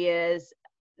pretty she is.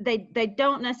 They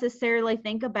don't necessarily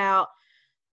think about,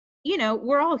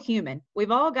 we're all human.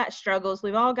 We've all got struggles.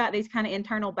 We've all got these kind of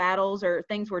internal battles or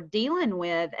things we're dealing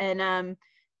with. And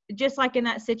just like in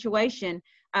that situation,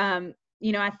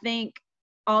 I think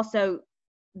also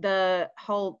the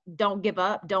whole don't give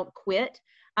up, don't quit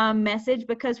message,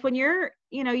 because when you're,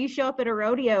 you show up at a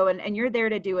rodeo and you're there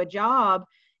to do a job,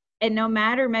 and no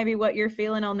matter maybe what you're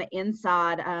feeling on the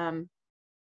inside,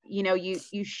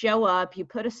 you show up, you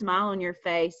put a smile on your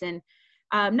face. And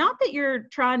not that you're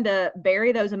trying to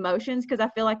bury those emotions, because I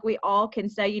feel like we all can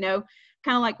say,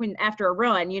 kind of like when after a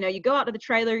run, you go out to the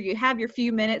trailer, you have your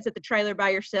few minutes at the trailer by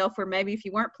yourself, or maybe if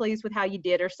you weren't pleased with how you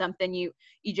did or something, you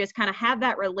just kind of have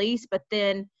that release, but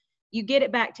then you get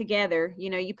it back together,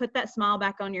 you put that smile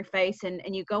back on your face,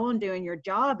 and you go on doing your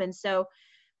job. And so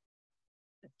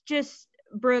just,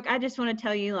 Brooke, I just want to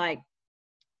tell you, like,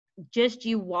 just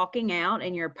you walking out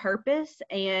and your purpose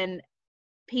and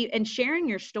sharing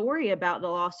your story about the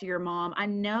loss of your mom. I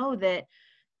know that,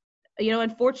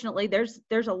 unfortunately,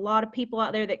 there's a lot of people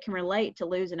out there that can relate to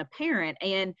losing a parent.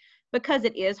 And because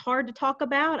it is hard to talk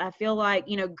about, I feel like,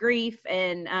 grief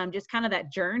and just kind of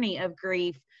that journey of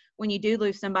grief when you do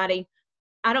lose somebody,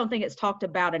 I don't think it's talked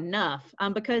about enough,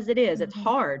 because it is. It's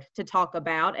hard to talk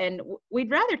about, and we'd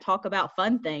rather talk about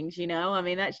fun things,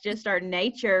 that's just our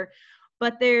nature.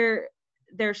 But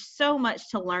there's so much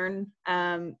to learn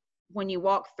when you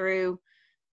walk through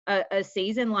a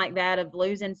season like that of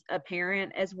losing a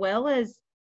parent, as well as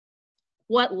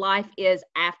what life is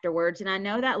afterwards. And I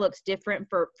know that looks different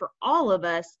for all of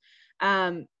us,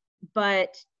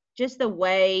 but just the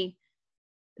way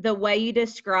you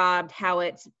described how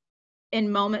it's in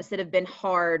moments that have been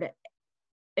hard,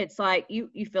 it's like you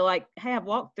feel like, hey, I've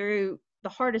walked through the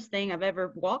hardest thing I've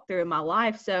ever walked through in my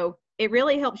life. So it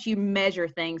really helps you measure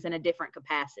things in a different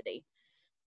capacity.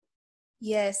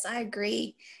 Yes, I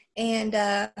agree. And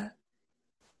I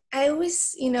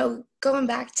always, going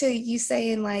back to you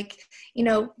saying, like,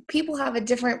 people have a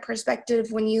different perspective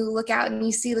when you look out and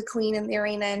you see the queen in the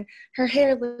arena and her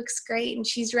hair looks great and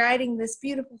she's riding this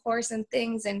beautiful horse and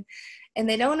things, and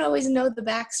they don't always know the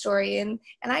backstory. And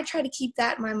I try to keep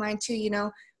that in my mind too.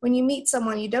 When you meet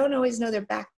someone, you don't always know their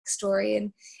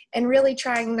backstory, and really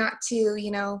trying not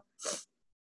to,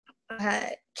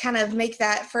 kind of make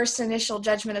that first initial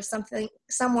judgment of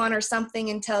someone or something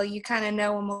until you kind of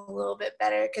know them a little bit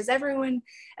better, because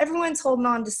everyone's holding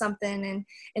on to something.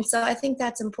 And so I think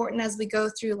that's important as we go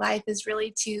through life, is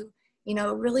really to,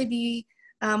 really be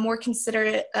more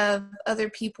considerate of other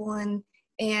people,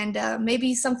 and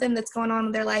maybe something that's going on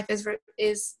in their life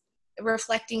is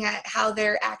reflecting at how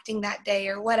they're acting that day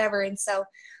or whatever. And so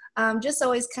just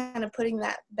always kind of putting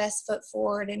that best foot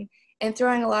forward and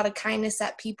throwing a lot of kindness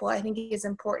at people, I think is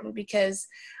important, because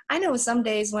I know some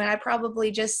days when I probably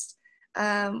just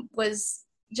had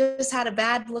a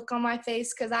bad look on my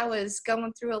face because I was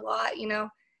going through a lot,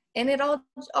 and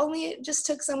it just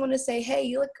took someone to say, hey,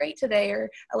 you look great today, or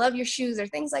I love your shoes, or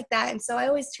things like that. And so I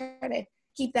always try to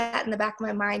keep that in the back of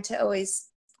my mind to always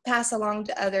pass along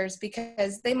to others,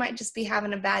 because they might just be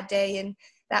having a bad day, and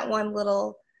that one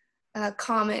little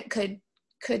comment could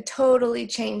totally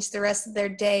change the rest of their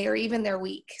day or even their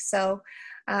week. So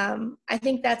I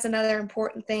think that's another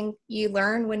important thing you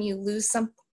learn when you lose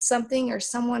something or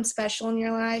someone special in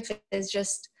your life, is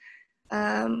just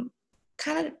kind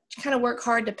of work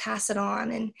hard to pass it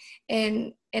on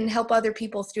and help other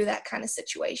people through that kind of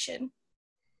situation.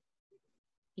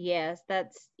 Yes,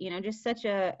 that's, just such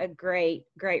a great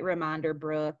reminder,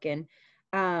 Brooke. And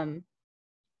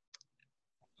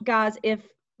guys, if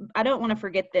I don't want to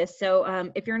forget this.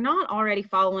 So if you're not already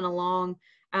following along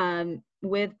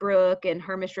with Brooke and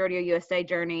her Miss Rodeo USA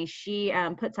journey. She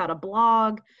puts out a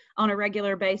blog on a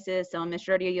regular basis on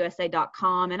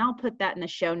MissRodeoUSA.com, and I'll put that in the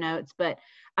show notes. But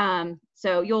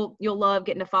so you'll love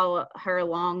getting to follow her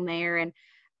along there. And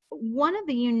one of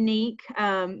the unique,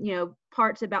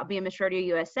 parts about being Miss Rodeo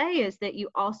USA is that you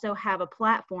also have a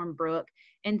platform, Brooke.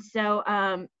 And so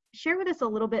share with us a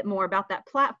little bit more about that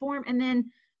platform, and then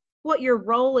what your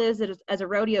role is as a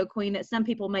rodeo queen that some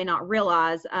people may not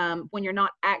realize when you're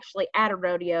not actually at a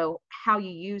rodeo, how you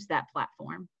use that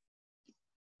platform.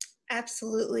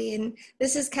 Absolutely. And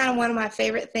this is kind of one of my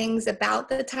favorite things about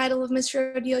the title of Miss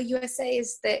Rodeo USA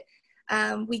is that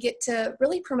we get to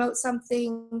really promote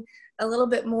something a little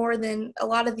bit more than a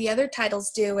lot of the other titles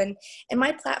do. And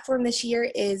my platform this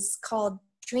year is called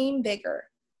Dream Bigger.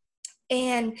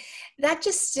 And that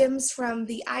just stems from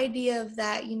the idea of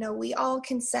that, we all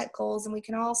can set goals and we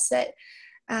can all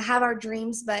have our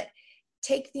dreams, but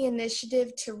take the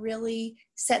initiative to really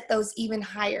set those even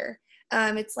higher.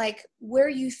 It's like where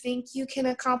you think you can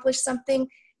accomplish something,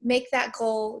 make that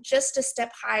goal just a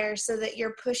step higher so that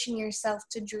you're pushing yourself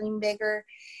to dream bigger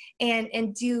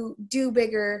and do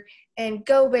bigger and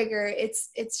go bigger.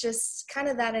 It's just kind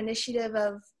of that initiative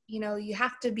of, you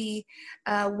have to be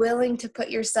willing to put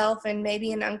yourself in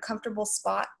maybe an uncomfortable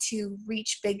spot to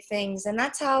reach big things. And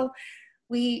that's how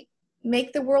we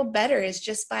make the world better, is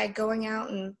just by going out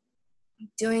and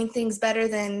doing things better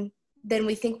than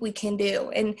we think we can do.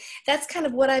 And that's kind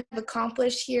of what I've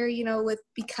accomplished here, with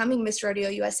becoming Miss Rodeo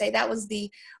USA. That was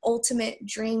the ultimate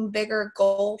dream bigger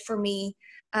goal for me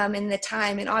in the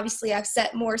time. And obviously I've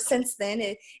set more since then.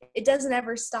 It doesn't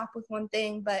ever stop with one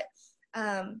thing, but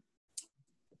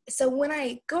so when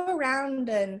I go around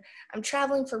and I'm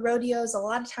traveling for rodeos, a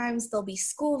lot of times there'll be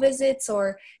school visits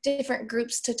or different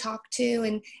groups to talk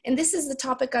to. And this is the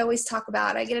topic I always talk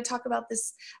about. I get to talk about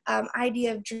this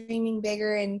idea of dreaming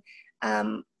bigger. And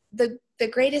the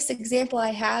greatest example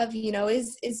I have,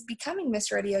 is becoming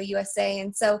Miss Rodeo USA.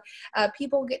 And so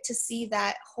people get to see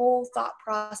that whole thought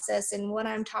process and what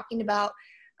I'm talking about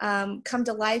come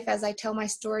to life as I tell my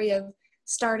story of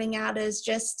starting out as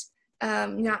just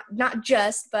not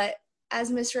just, but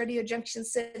as Miss Rodeo Junction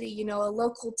City, a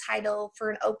local title for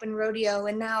an open rodeo.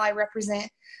 And now I represent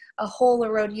a whole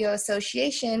rodeo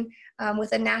association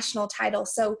with a national title.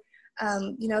 So,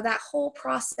 that whole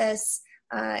process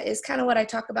is kind of what I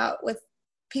talk about with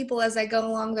people as I go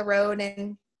along the road,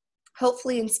 and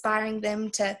hopefully inspiring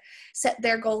them to set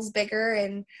their goals bigger.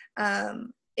 And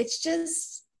it's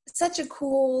just such a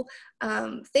cool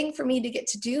thing for me to get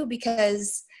to do,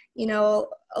 because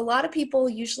a lot of people,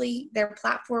 usually their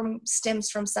platform stems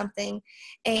from something.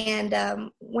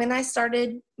 And when I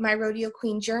started my rodeo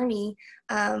queen journey,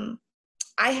 I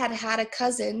had a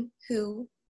cousin who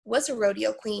was a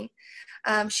rodeo queen.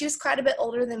 She was quite a bit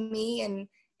older than me,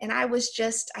 and I was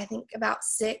just, I think, about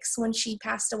 6 when she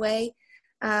passed away.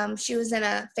 She was in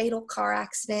a fatal car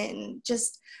accident, and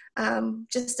just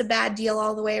a bad deal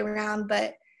all the way around.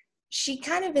 But she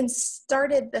kind of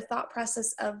started the thought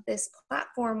process of this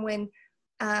platform when,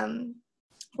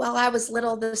 while I was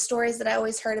little, the stories that I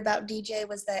always heard about DJ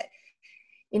was that,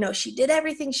 she did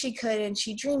everything she could and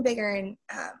she dreamed bigger, and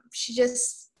she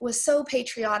just was so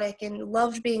patriotic and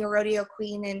loved being a rodeo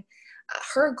queen. And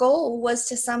her goal was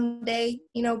to someday,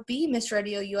 be Miss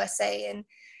Rodeo USA.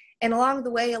 And along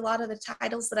the way, a lot of the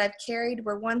titles that I've carried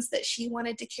were ones that she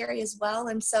wanted to carry as well.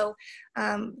 And so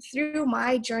through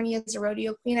my journey as a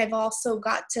rodeo queen, I've also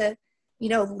got to,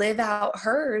 live out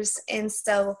hers. And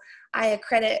so I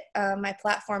accredit my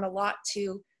platform a lot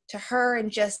to her. And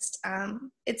just,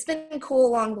 it's been cool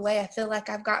along the way. I feel like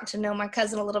I've gotten to know my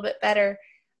cousin a little bit better.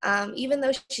 Even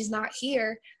though she's not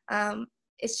here,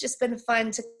 it's just been fun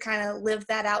to kind of live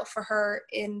that out for her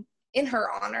in her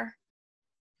honor.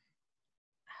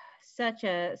 Such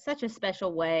a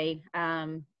special way,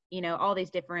 all these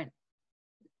different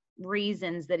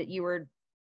reasons that you were,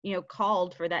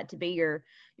 called for that to be your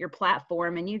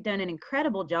platform. And you've done an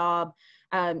incredible job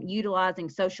utilizing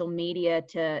social media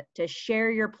to share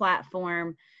your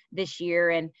platform this year.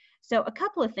 And so a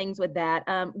couple of things with that.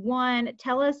 One,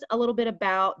 tell us a little bit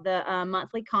about the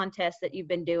monthly contest that you've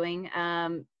been doing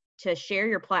to share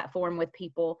your platform with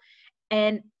people.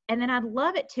 And then I'd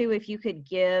love it too if you could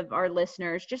give our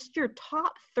listeners just your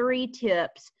top 3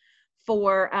 tips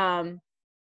for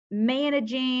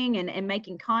managing and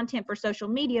making content for social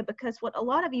media, because what a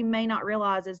lot of you may not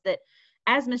realize is that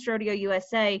as Miss Rodeo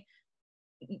USA,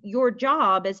 your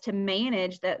job is to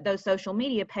manage those social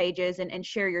media pages and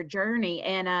share your journey.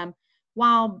 And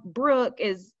while Brooke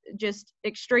is just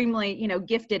extremely,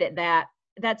 gifted at that,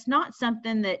 that's not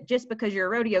something that just because you're a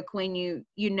rodeo queen,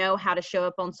 you know how to show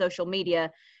up on social media.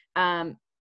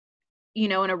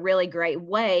 in a really great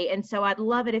way. And so I'd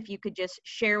love it if you could just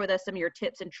share with us some of your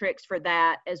tips and tricks for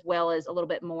that, as well as a little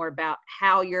bit more about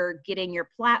how you're getting your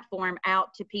platform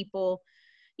out to people,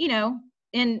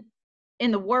 in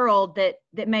the world that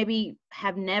maybe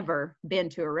have never been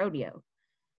to a rodeo.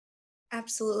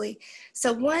 Absolutely.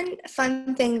 So one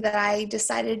fun thing that I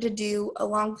decided to do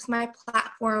along with my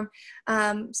platform,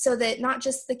 so that not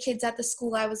just the kids at the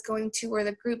school I was going to or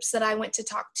the groups that I went to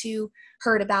talk to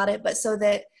heard about it, but so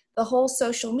that the whole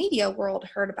social media world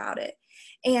heard about it.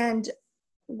 And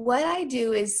what I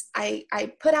do is I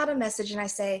put out a message and I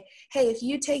say, hey, if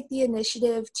you take the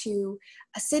initiative to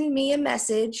send me a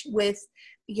message with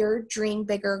your dream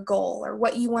bigger goal or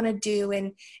what you want to do,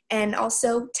 and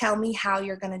also tell me how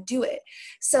you're going to do it.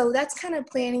 So that's kind of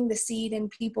planting the seed in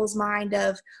people's mind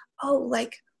of, oh,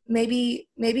 like maybe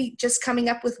just coming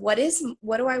up with what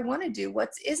do I want to do?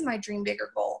 What is my dream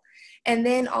bigger goal? And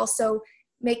then also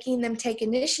making them take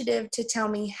initiative to tell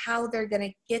me how they're going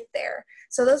to get there.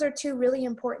 So those are two really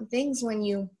important things when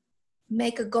you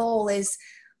make a goal, is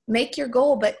make your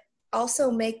goal, but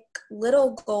also make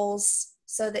little goals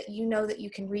so that you know that you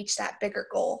can reach that bigger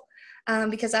goal.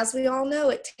 Because as we all know,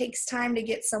 it takes time to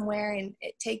get somewhere, and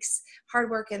it takes hard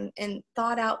work and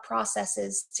thought out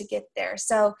processes to get there.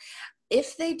 So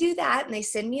if they do that and they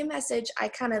send me a message, I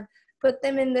kind of put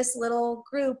them in this little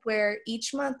group where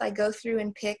each month I go through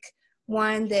and pick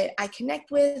one that I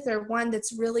connect with or one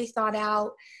that's really thought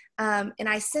out, and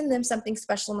I send them something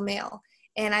special in the mail.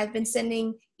 And I've been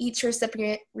sending each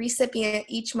recipient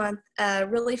each month a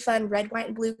really fun red, white,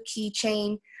 and blue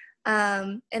keychain,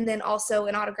 and then also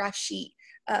an autograph sheet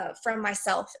from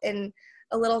myself, and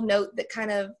a little note that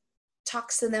kind of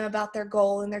talks to them about their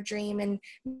goal and their dream, and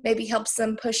maybe helps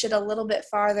them push it a little bit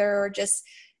farther, or just,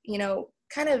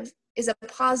 kind of is a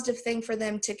positive thing for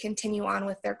them to continue on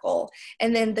with their goal.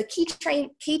 And then the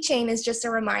keychain is just a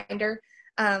reminder.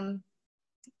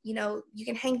 You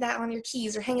can hang that on your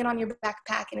keys or hang it on your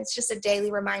backpack, and it's just a daily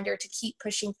reminder to keep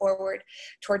pushing forward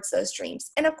towards those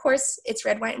dreams. And of course, it's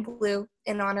red, white, and blue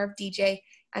in honor of DJ.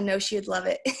 I know she would love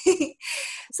it.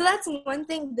 So that's one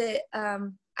thing that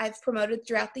I've promoted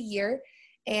throughout the year,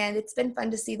 and it's been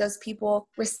fun to see those people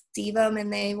receive them,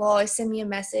 and they will always send me a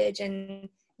message and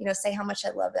say how much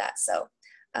I love that. So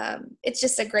it's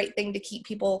just a great thing to keep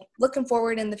people looking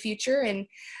forward in the future.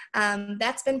 And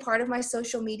that's been part of my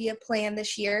social media plan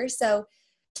this year. So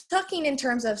talking in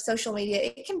terms of social media,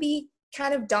 it can be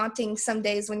kind of daunting some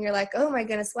days when you're like, oh my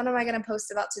goodness, what am I going to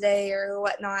post about today or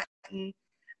whatnot?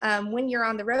 And when you're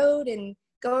on the road and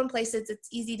going places, it's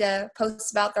easy to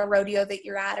post about the rodeo that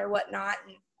you're at or whatnot.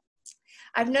 And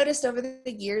I've noticed over the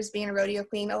years being a rodeo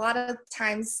queen, a lot of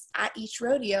times at each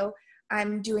rodeo,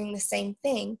 I'm doing the same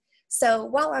thing. So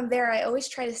while I'm there, I always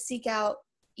try to seek out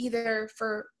either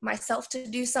for myself to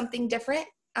do something different,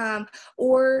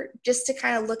 or just to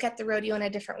kind of look at the rodeo in a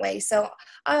different way. So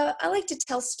I like to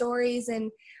tell stories,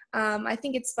 and I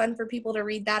think it's fun for people to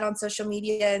read that on social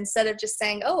media instead of just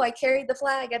saying, oh, I carried the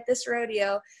flag at this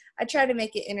rodeo. I try to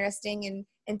make it interesting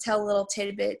and tell little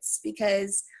tidbits,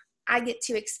 because I get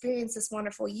to experience this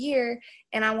wonderful year,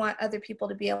 and I want other people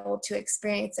to be able to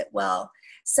experience it well.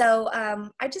 So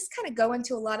I just kind of go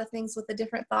into a lot of things with a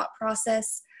different thought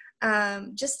process,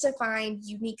 just to find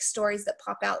unique stories that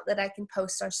pop out that I can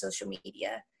post on social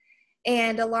media.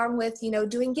 And along with,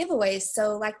 doing giveaways.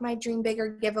 So like my Dream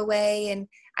Bigger giveaway, and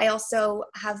I also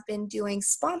have been doing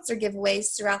sponsor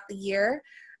giveaways throughout the year.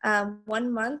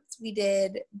 One month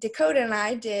Dakota and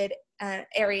I did an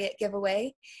Ariat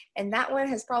giveaway, and that one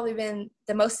has probably been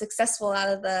the most successful out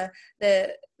of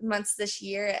the months this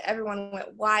year. Everyone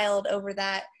went wild over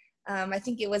that. I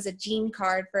think it was a jean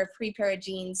card for a free pair of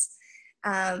jeans.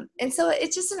 And so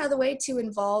it's just another way to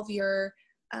involve your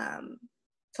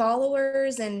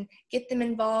followers and get them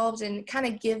involved and kind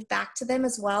of give back to them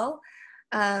as well.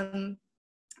 And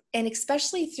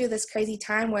especially through this crazy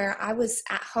time where I was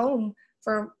at home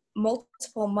for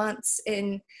multiple months,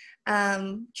 and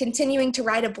continuing to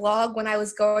write a blog when I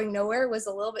was going nowhere was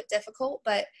a little bit difficult,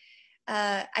 but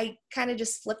I kind of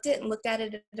just flipped it and looked at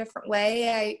it a different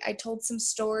way. I told some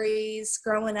stories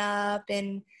growing up,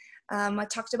 and I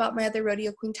talked about my other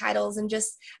rodeo queen titles, and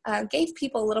just gave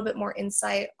people a little bit more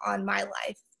insight on my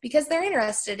life, because they're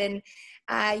interested. And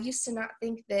I used to not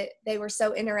think that they were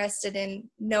so interested in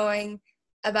knowing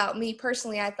about me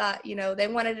personally. I thought, they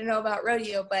wanted to know about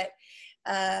rodeo, but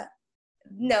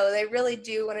no, they really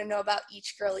do want to know about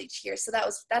each girl each year. So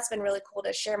that's been really cool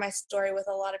to share my story with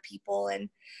a lot of people. And,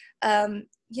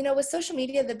 with social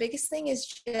media, the biggest thing is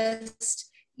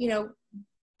just,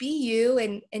 be you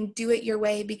and do it your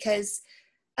way, because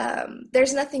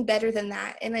there's nothing better than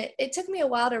that. And it took me a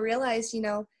while to realize,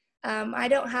 I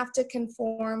don't have to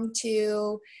conform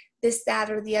to this, that,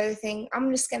 or the other thing.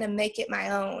 I'm just going to make it my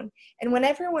own. And when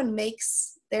everyone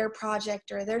makes their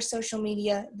project or their social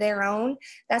media their own,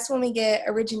 that's when we get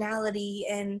originality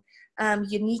and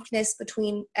uniqueness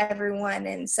between everyone.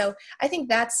 And so I think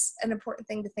that's an important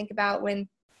thing to think about when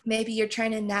maybe you're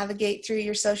trying to navigate through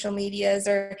your social medias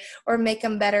or make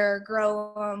them better or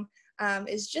grow them,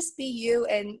 is just be you,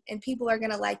 and people are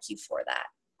going to like you for that.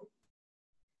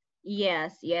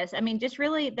 Yes. I mean, just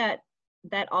really that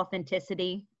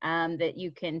authenticity that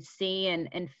you can see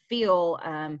and feel,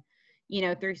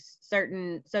 through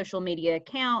certain social media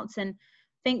accounts, and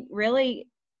think really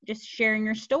just sharing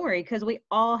your story, because we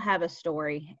all have a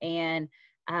story. And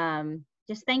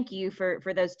just thank you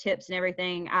for those tips and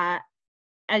everything.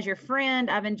 As your friend,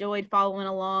 I've enjoyed following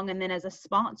along, and then as a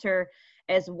sponsor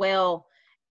as well,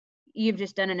 you've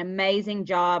just done an amazing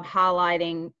job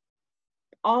highlighting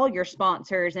all your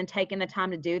sponsors and taking the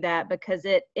time to do that, because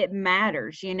it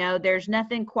matters. There's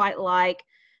nothing quite like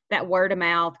that word of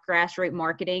mouth grassroots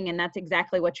marketing, and that's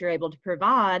exactly what you're able to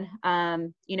provide,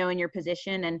 in your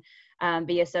position and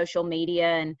via social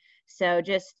media. And so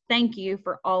just thank you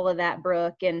for all of that,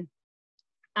 Brooke. And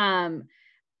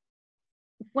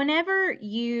whenever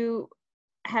you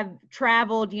have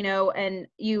traveled, and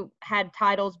you had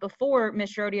titles before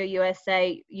Miss Rodeo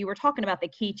USA, you were talking about the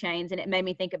keychains, and it made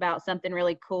me think about something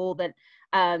really cool that,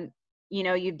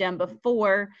 you've done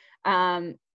before,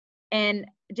 and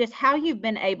just how you've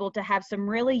been able to have some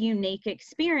really unique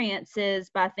experiences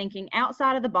by thinking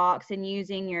outside of the box and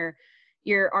using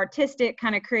your artistic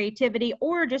kind of creativity,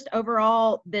 or just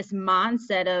overall this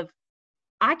mindset of,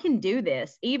 I can do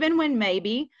this, even when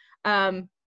maybe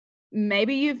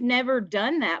you've never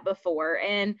done that before,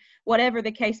 and whatever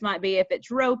the case might be, if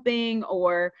it's roping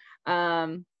or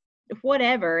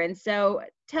whatever. And so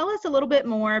tell us a little bit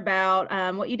more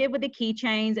about what you did with the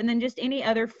keychains, and then just any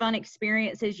other fun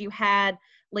experiences you had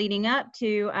leading up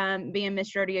to being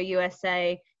Miss Rodeo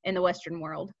USA in the Western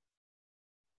world.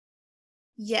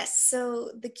 Yes, so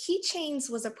the keychains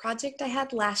was a project I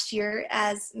had last year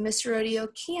as Miss Rodeo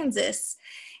Kansas.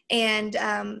 And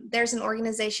there's an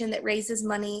organization that raises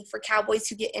money for cowboys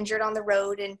who get injured on the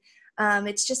road. And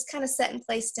it's just kind of set in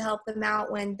place to help them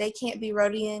out when they can't be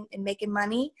rodeoing and making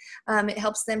money. It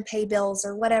helps them pay bills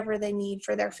or whatever they need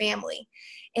for their family.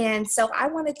 And so I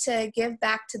wanted to give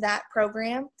back to that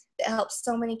program that helps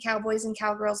so many cowboys and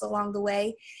cowgirls along the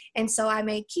way. And so I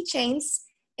made keychains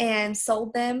and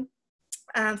sold them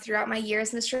throughout my year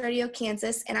as Miss Rodeo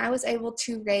Kansas. And I was able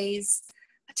to raise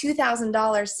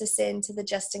 $2,000 to send to the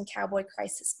Justin Cowboy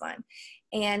Crisis Fund.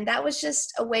 And that was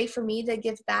just a way for me to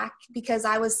give back, because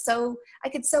I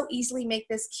could so easily make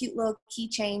this cute little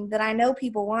keychain that I know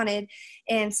people wanted.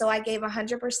 And so I gave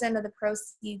 100% of the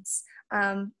proceeds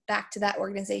back to that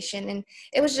organization. And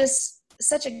it was just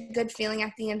such a good feeling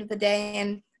at the end of the day.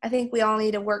 And I think we all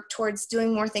need to work towards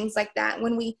doing more things like that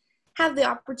when we have the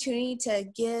opportunity to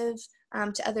give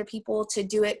to other people, to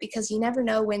do it, because you never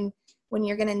know when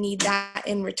you're going to need that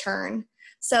in return.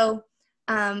 So,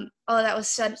 that was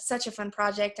such a fun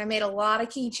project. I made a lot of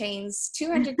keychains,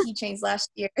 200 keychains last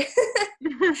year.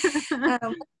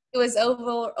 It was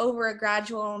over a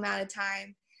gradual amount of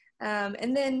time.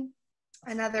 And then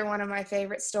another one of my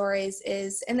favorite stories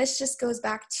is, and this just goes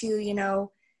back to,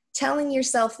 telling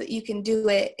yourself that you can do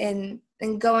it, and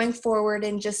going forward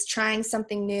and just trying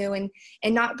something new, and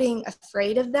not being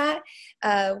afraid of that.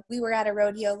 We were at a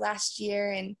rodeo last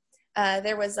year, and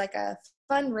there was like a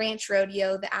fun ranch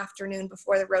rodeo the afternoon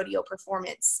before the rodeo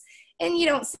performance. And you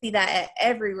don't see that at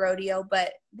every rodeo,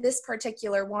 but this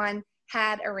particular one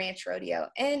had a ranch rodeo.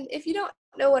 And if you don't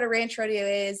know what a ranch rodeo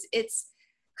is, it's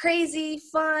crazy,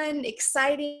 fun,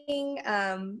 exciting,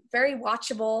 very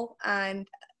watchable. And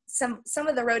some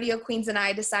of the rodeo queens and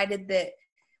I decided that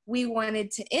we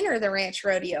wanted to enter the ranch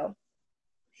rodeo.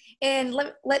 And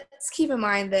let's keep in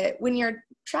mind that when you're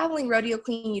traveling rodeo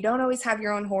queen, you don't always have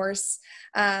your own horse.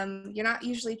 You're not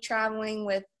usually traveling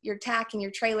with your tack and your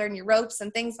trailer and your ropes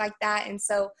and things like that. And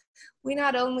so we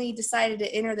not only decided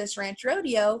to enter this ranch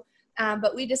rodeo,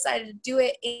 but we decided to do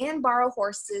it and borrow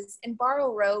horses and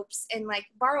borrow ropes and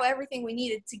borrow everything we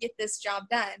needed to get this job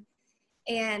done.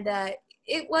 And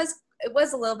it was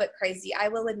a little bit crazy, I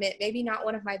will admit. Maybe not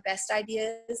one of my best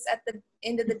ideas at the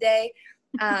end of the day.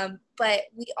 But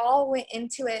we all went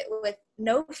into it with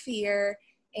no fear,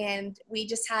 and we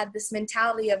just had this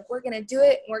mentality of, we're going to do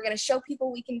it, and we're going to show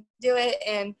people we can do it.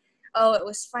 And it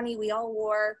was funny. We all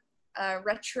wore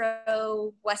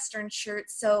retro Western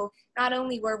shirts. So not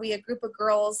only were we a group of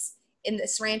girls in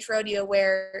this ranch rodeo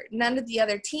where none of the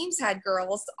other teams had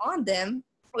girls on them,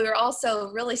 we were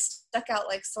also really stuck out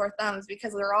like sore thumbs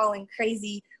because we were all in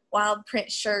crazy wild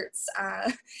print shirts.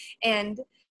 And,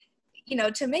 you know,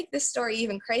 to make this story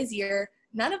even crazier,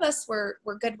 none of us were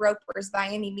good ropers by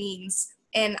any means.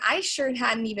 And I sure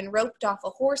hadn't even roped off a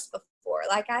horse before.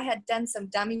 Like, I had done some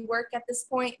dummy work at this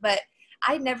point, but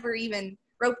I never even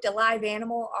roped a live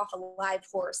animal off a live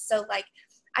horse. So, like,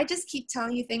 I just keep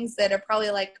telling you things that are probably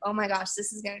like, oh my gosh,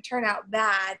 this is going to turn out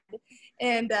bad.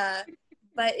 And,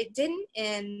 but it didn't.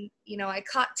 And, you know, I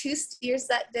caught 2 steers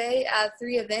that day,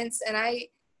 3 events, and I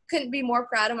couldn't be more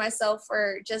proud of myself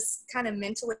for just kind of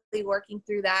mentally working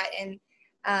through that. And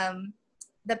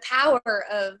the power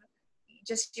of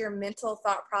just your mental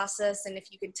thought process. And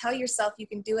if you can tell yourself you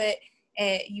can do it,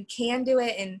 and you can do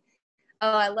it. And,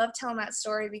 oh, I love telling that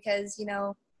story because, you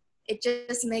know, it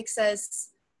just makes us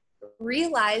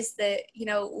realize that, you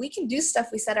know, we can do stuff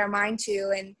we set our mind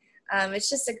to. And it's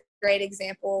just a great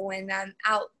example when I'm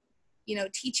out, you know,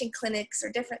 teaching clinics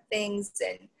or different things,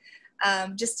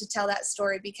 and just to tell that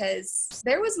story, because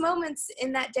there was moments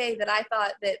in that day that I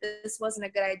thought that this wasn't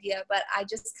a good idea, but I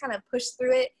just kind of pushed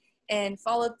through it and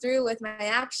followed through with my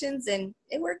actions, and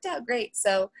it worked out great.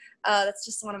 So that's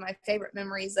just one of my favorite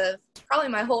memories of probably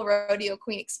my whole rodeo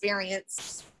queen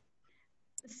experience.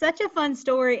 Such a fun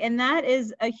story, and that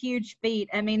is a huge feat.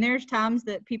 I mean, there's times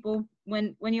that people,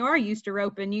 when you are used to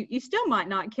roping, you still might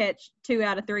not catch 2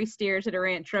 out of 3 steers at a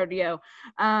ranch rodeo.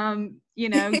 You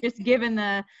know, just given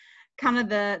the kind of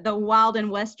the wild and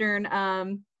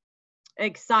western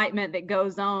excitement that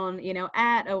goes on, you know,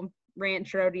 at a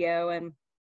ranch rodeo. And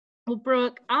well,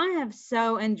 Brooke, I have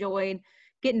so enjoyed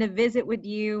getting to visit with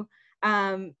you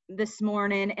this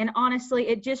morning. And honestly,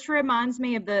 it just reminds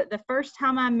me of the first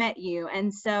time I met you.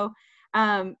 And so,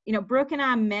 you know, Brooke and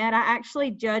I met. I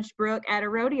actually judged Brooke at a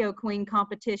rodeo queen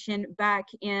competition back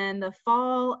in the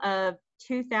fall of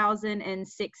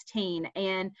 2016.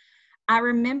 And I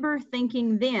remember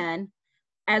thinking then,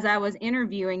 as I was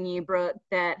interviewing you, Brooke,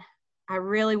 that I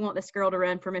really want this girl to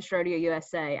run for Miss Rodeo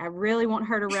USA. I really want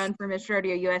her to run for Miss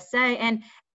Rodeo USA. And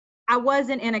I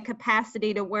wasn't in a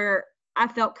capacity to where I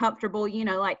felt comfortable, you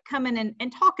know, like coming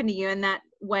and talking to you in that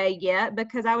way yet,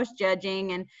 because I was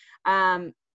judging, and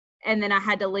then I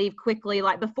had to leave quickly,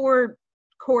 like before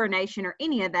coronation or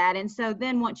any of that. And so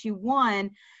then once you won,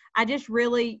 I just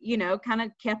really, you know, kind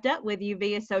of kept up with you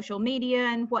via social media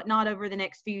and whatnot over the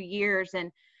next few years.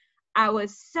 And I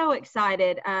was so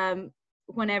excited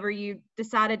whenever you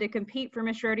decided to compete for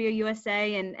Miss Rodeo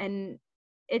USA, and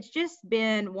it's just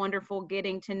been wonderful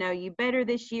getting to know you better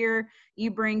this year.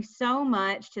 You bring so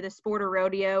much to the sport of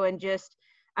rodeo, and just,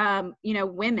 you know,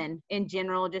 women in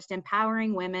general, just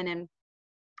empowering women.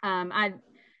 And I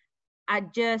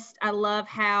love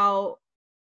how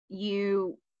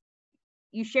you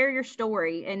share your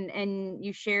story, and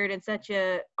you share it in such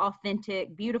a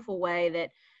authentic, beautiful way that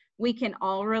we can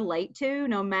all relate to,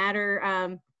 no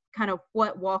matter kind of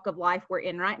what walk of life we're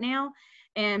in right now.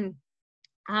 And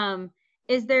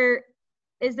is there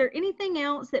anything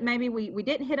else that maybe we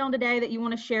didn't hit on today that you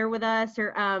want to share with us,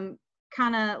 or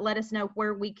kind of let us know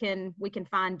where we can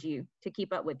find you to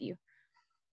keep up with you?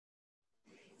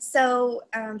 So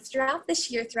throughout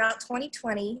this year, throughout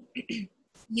 2020,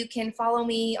 you can follow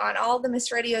me on all the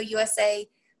Miss Rodeo USA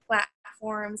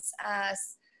platforms.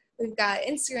 We've got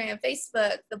Instagram,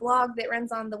 Facebook, the blog that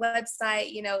runs on the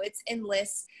website. You know, it's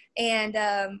endless. And,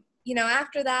 you know,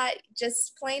 after that,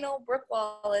 just plain old Brooke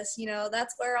Wallace, you know,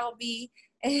 that's where I'll be.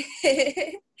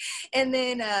 And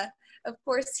then, of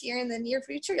course, here in the near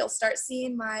future, you'll start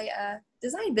seeing my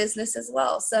design business as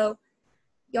well. So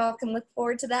y'all can look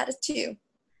forward to that too.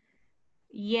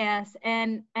 Yes,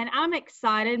 and I'm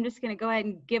excited. I'm just going to go ahead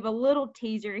and give a little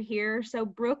teaser here. So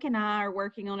Brooke and I are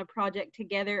working on a project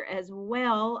together as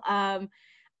well,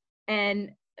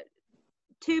 and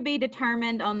to be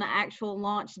determined on the actual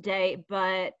launch date.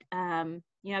 But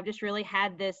you know, I've just really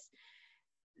had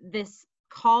this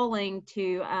calling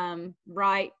to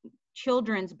write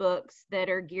children's books that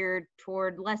are geared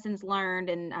toward lessons learned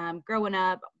and growing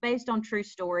up based on true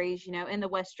stories, you know, in the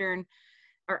Western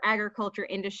or agriculture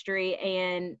industry.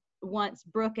 And once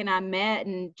Brooke and I met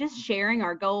and just sharing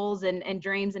our goals and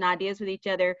dreams and ideas with each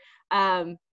other,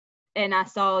 and I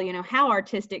saw, you know, how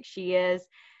artistic she is,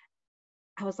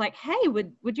 I was like, hey,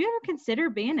 would you ever consider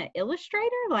being an illustrator,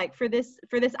 like for this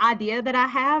idea that I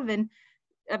have? And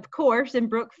of course, in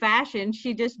Brooke fashion,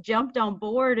 she just jumped on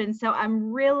board. And so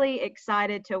I'm really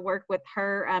excited to work with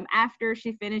her after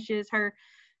she finishes her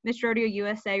Miss Rodeo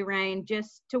USA reign,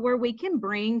 just to where we can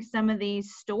bring some of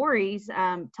these stories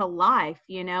to life,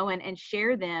 you know, and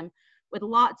share them with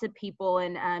lots of people,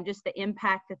 and just the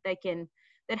impact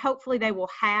that hopefully they will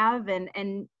have,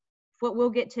 and what we'll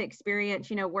get to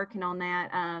experience, you know, working on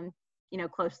that, you know,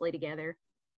 closely together.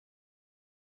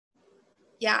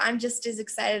 yeah, I'm just as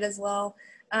excited as well.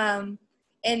 And,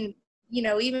 you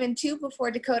know, even too,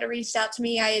 before Dakota reached out to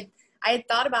me, I had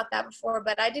thought about that before,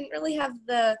 but I didn't really have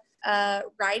the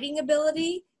writing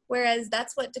ability, whereas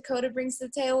that's what Dakota brings to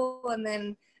the table. And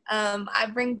then I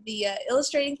bring the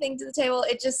illustrating thing to the table.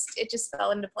 It just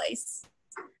fell into place.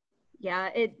 Yeah,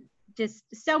 it just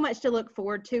so much to look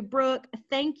forward to. Brooke,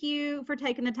 thank you for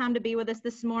taking the time to be with us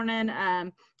this morning.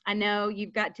 I know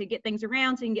you've got to get things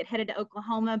around so you can get headed to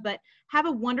Oklahoma, but have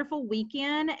a wonderful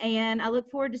weekend, and I look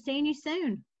forward to seeing you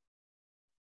soon.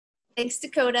 Thanks,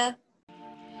 Dakota.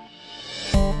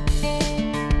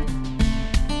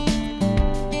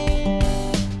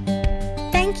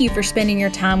 Thank you for spending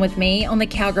your time with me on the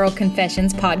Cowgirl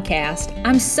Confessions podcast.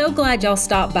 I'm so glad y'all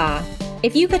stopped by.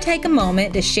 If you could take a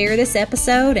moment to share this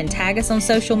episode and tag us on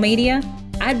social media,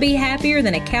 I'd be happier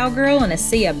than a cowgirl in a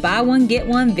sea of buy one, get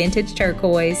one vintage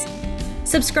turquoise.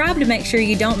 Subscribe to make sure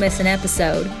you don't miss an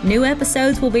episode. New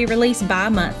episodes will be released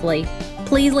bi-monthly.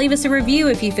 Please leave us a review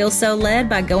if you feel so led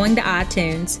by going to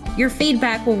iTunes. Your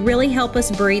feedback will really help us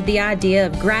breed the idea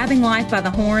of grabbing life by the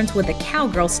horns with a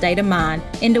cowgirl state of mind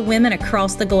into women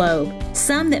across the globe.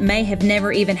 Some that may have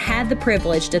never even had the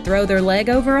privilege to throw their leg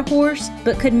over a horse,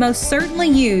 but could most certainly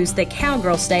use the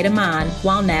cowgirl state of mind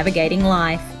while navigating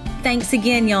life. Thanks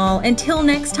again, y'all. Until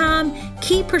next time,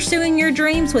 keep pursuing your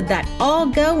dreams with that all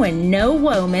go and no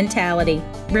woe mentality.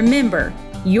 Remember,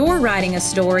 you're writing a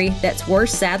story that's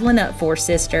worth saddling up for,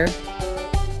 sister.